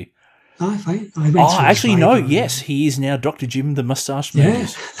jumping on the. Fine. Actually, no. Yes, he is now Dr. Jim the Moustache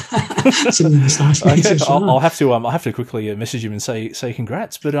Majors. Majors. I'll have to quickly message him and say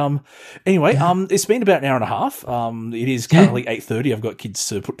congrats. But anyway, it's been about an hour and a half. It is currently 8:30. I've got kids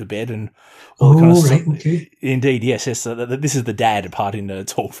to put to bed and all the kind of stuff. Okay. Indeed, yes. This is the dad part in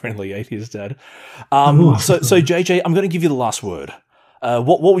Tall Friendly Atheist Dad. So JJ, I'm going to give you the last word.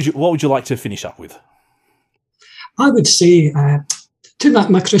 What would you like to finish up with? I would say. To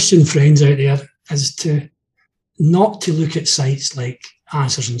my Christian friends out there is to not to look at sites like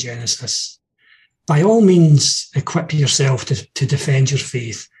Answers in Genesis. By all means, equip yourself to defend your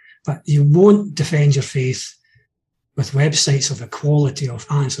faith, but you won't defend your faith with websites of the quality of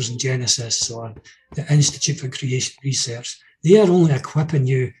Answers in Genesis or the Institute for Creation Research. They are only equipping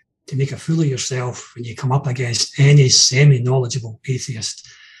you to make a fool of yourself when you come up against any semi-knowledgeable atheist.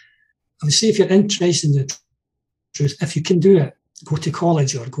 I would say if you're interested in the truth, if you can do it, go to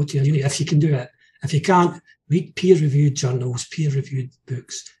college or go to a uni if you can do it. If you can't, read peer-reviewed journals, peer-reviewed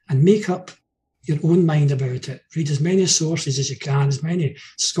books, and make up your own mind about it. Read as many sources as you can, as many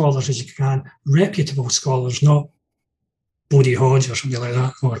scholars as you can, reputable scholars, not Bodie Hodge or something like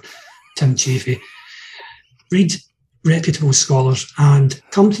that, or Tim Chaffey. Read reputable scholars and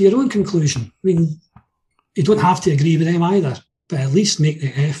come to your own conclusion. I mean, you don't have to agree with them either, but at least make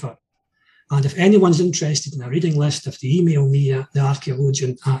the effort. And if anyone's interested in a reading list, if they email me at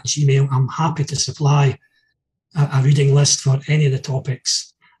thearchaeologian@gmail.com, I'm happy to supply a reading list for any of the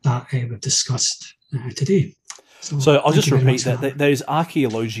topics that we've discussed today. So I'll just repeat that is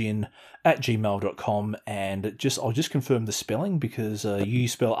archaeologian@gmail.com, and I'll just confirm the spelling, because you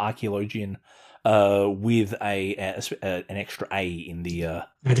spell archaeologian with an extra A in the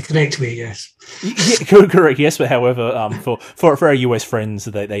correct way, yes. Yeah, correct, yes. But however, for our US friends,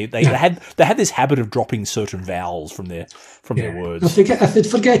 they had this habit of dropping certain vowels from their words. If they'd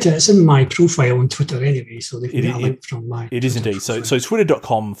forget it, it's in my profile on Twitter anyway, so they can get a link from my. It is indeed. So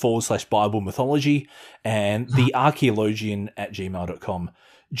twitter.com/Bible Mythology and the archaeologian@gmail.com.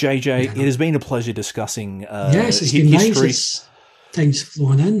 JJ, it has been a pleasure discussing it's been history. Nice. Time's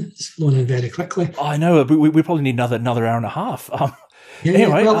flown in. It's flown in very quickly. I know, but we probably need another hour and a half.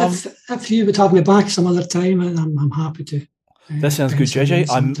 Anyway, well, if you would have me back some other time, I'm happy to. That sounds good, JJ.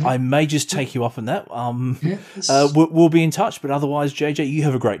 I may just take you up on that. We'll be in touch, but otherwise, JJ, you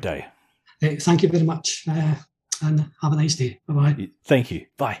have a great day. Thank you very much, and have a nice day. Bye-bye. Thank you.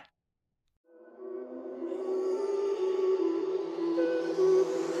 Bye.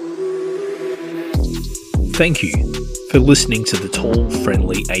 Thank you for listening to the Tall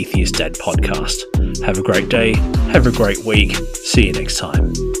Friendly Atheist Dad podcast. Have a great day. Have a great week. See you next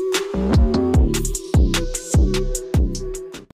time.